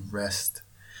give you rest.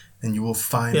 and you will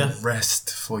find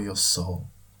rest for your soul.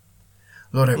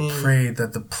 Lord, I pray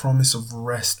that the promise of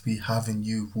rest we have in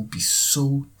you will be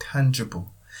so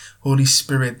tangible. Holy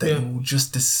Spirit, that you will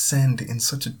just descend in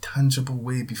such a tangible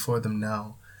way before them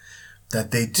now,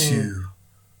 that they too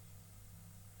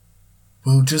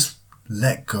will just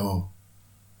let go.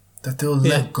 That they'll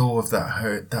let go of that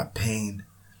hurt, that pain,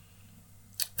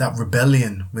 that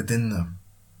rebellion within them,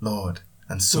 Lord,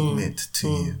 and submit to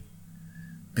you.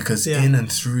 Because in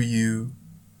and through you,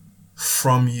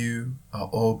 from you, are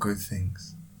all good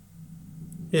things.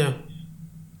 Yeah.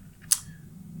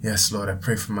 Yes, Lord, I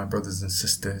pray for my brothers and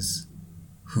sisters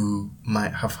who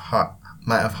might have had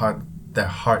their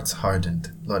hearts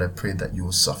hardened. Lord, I pray that you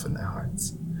will soften their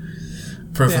hearts.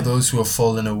 Pray for those who have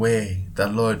fallen away,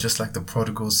 that, Lord, just like the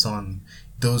prodigal son,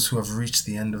 those who have reached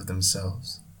the end of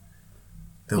themselves,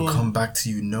 they'll come back to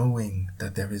you knowing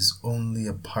that there is only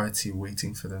a party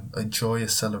waiting for them, a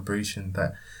joyous celebration,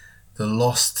 that the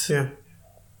lost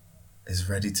is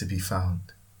ready to be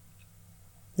found.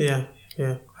 Yeah.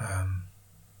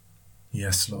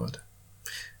 Yes, Lord.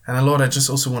 And Lord, I just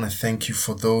also want to thank you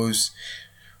for those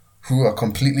who are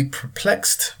completely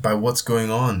perplexed by what's going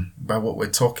on, by what we're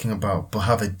talking about, but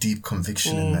have a deep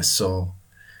conviction in their soul.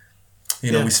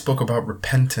 You know, we spoke about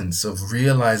repentance, of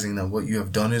realizing that what you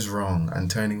have done is wrong and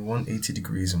turning 180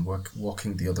 degrees and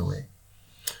walking the other way.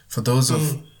 For those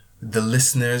of the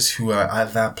listeners who are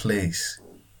at that place,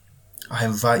 I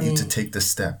invite you to take the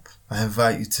step. I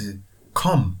invite you to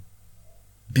come,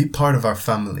 be part of our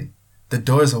family. The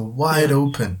doors are wide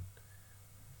open.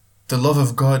 The love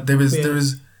of God, there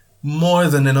is more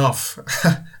than enough,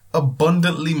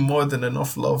 abundantly more than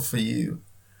enough love for you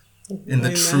in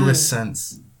the truest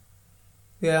sense.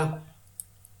 Yeah.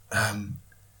 And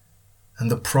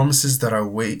the promises that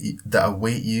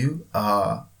await you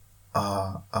are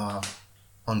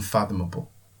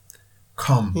unfathomable.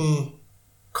 Come.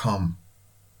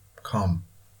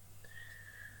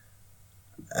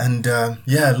 And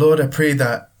Lord, I pray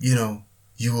that you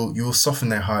will soften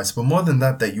their hearts, but more than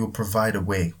that, that you will provide a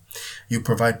way. You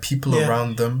provide people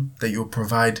around them, that you'll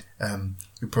provide a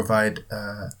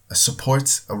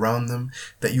support around them,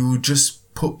 that you will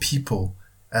just put people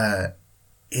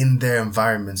in their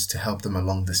environments to help them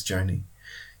along this journey.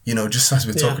 Just as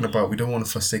we're talking about, we don't want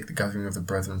to forsake the gathering of the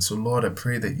brethren. So Lord, I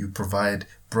pray that you provide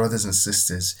brothers and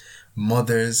sisters,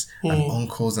 mothers and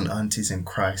uncles and aunties in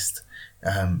Christ,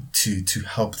 to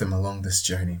help them along this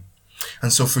journey.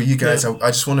 And so for you guys, I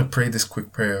just want to pray this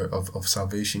quick prayer of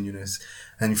salvation, Eunice.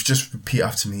 And if you just repeat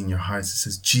after me in your hearts, it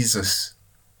says, Jesus,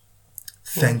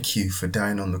 thank you for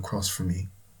dying on the cross for me.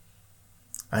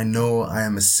 I know I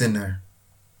am a sinner.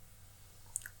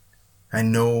 I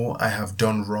know I have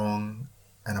done wrong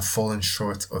and have fallen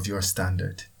short of your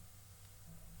standard.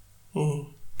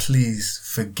 Please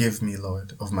forgive me,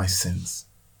 Lord, of my sins.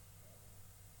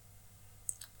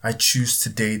 I choose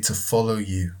today to follow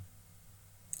you,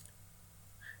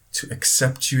 to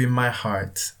accept you in my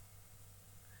heart,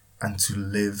 and to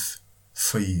live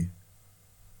for you.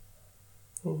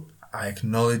 I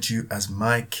acknowledge you as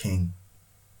my King.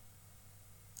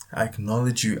 I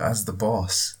acknowledge you as the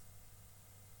boss.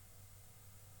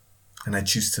 And I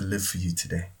choose to live for you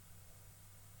today.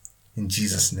 In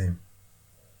Jesus' name.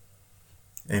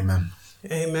 Amen.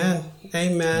 Amen.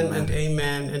 Amen. And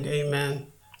amen and amen.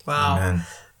 Wow. Amen.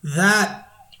 That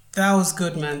was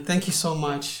good, man. Thank you so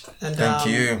much. And thank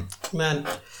you. Man.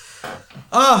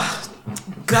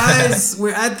 Guys,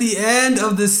 we're at the end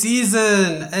of the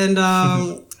season. And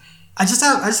I just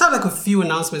have like a few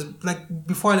announcements. Like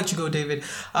before I let you go, David.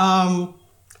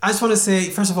 I just want to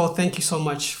say, first of all, thank you so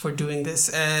much for doing this.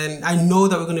 And I know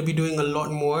that we're going to be doing a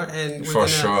lot more, and we're going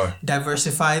to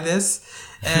diversify this.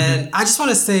 And I just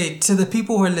want to say to the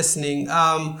people who are listening,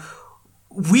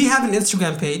 we have an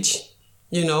Instagram page,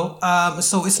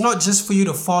 so it's not just for you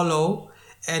to follow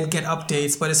and get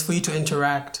updates, but it's for you to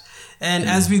interact. And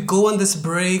as we go on this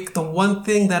break, the one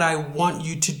thing that I want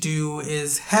you to do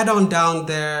is head on down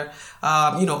there.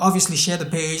 Obviously share the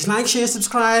page, like, share,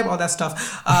 subscribe, all that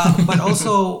stuff. But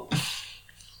also,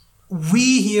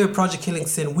 we here at Project Killing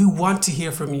Sin, we want to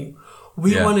hear from you.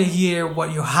 We want to hear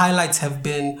what your highlights have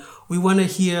been. We want to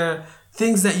hear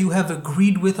things that you have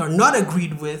agreed with or not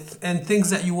agreed with, and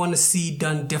things that you want to see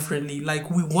done differently.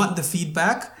 Like, we want the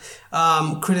feedback,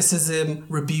 criticism,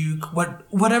 rebuke,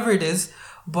 whatever it is.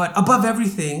 But above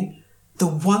everything, the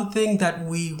one thing that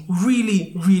we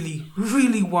really, really,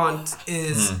 really want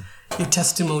is your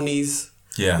testimonies.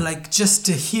 Yeah. Like, just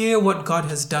to hear what God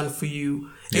has done for you,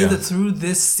 either through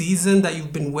this season that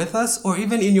you've been with us, or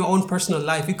even in your own personal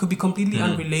life. It could be completely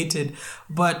unrelated,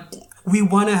 but we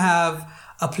want to have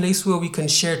a place where we can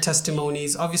share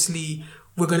testimonies. Obviously,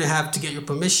 we're going to have to get your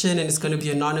permission and it's going to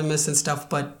be anonymous and stuff.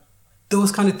 But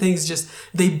those kind of things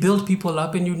they build people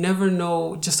up, and you never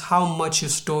know just how much your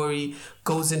story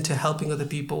goes into helping other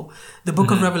people. The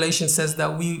book of Revelation says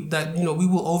that we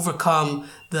will overcome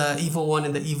the evil one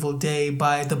and the evil day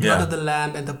by the blood of the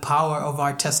Lamb and the power of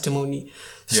our testimony.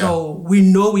 So we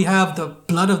know we have the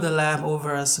blood of the Lamb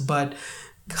over us, but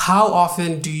how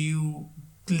often do you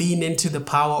lean into the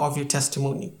power of your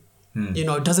testimony?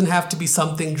 It doesn't have to be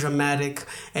something dramatic,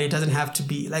 and it doesn't have to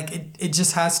be like it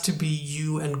just has to be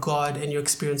you and God and your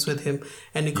experience with him,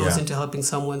 and it goes into helping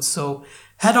someone. So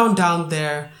head on down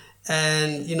there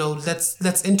and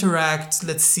let's interact,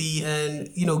 let's see, and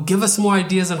give us more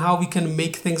ideas on how we can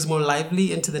make things more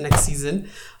lively into the next season.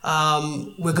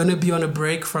 We're going to be on a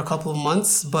break for a couple of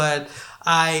months, but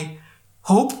I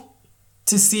hope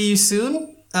to see you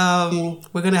soon.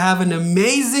 We're going to have an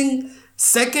amazing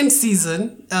second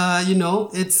season.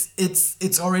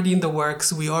 It's already in the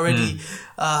works. We already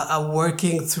are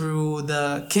working through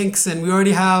the kinks, and we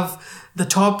already have the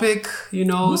topic,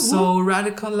 so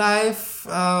radical life.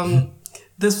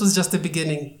 This was just the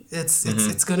beginning.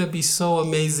 It's gonna be so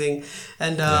amazing,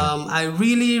 and I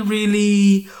really,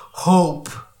 really hope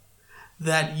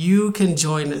that you can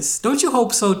join us. Don't you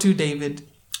hope so too, David?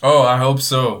 Oh, I hope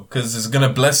so, because it's going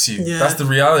to bless you. Yeah. That's the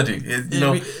reality. It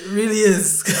really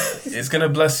is. It's going to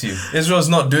bless you. Israel's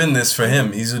not doing this for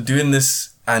him. He's doing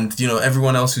this, and,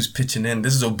 everyone else who's pitching in,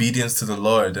 this is obedience to the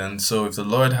Lord. And so if the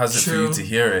Lord has it for you to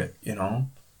hear it,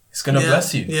 it's going to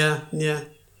bless you. Yeah.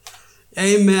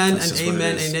 Amen and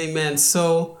amen and amen.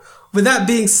 So with that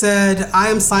being said, I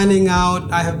am signing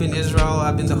out. I have been Israel.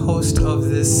 I've been the host of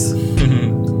this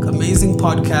amazing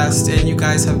podcast, and you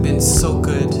guys have been so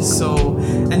good. So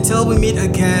until we meet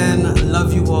again,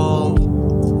 love you all.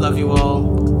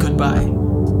 Goodbye.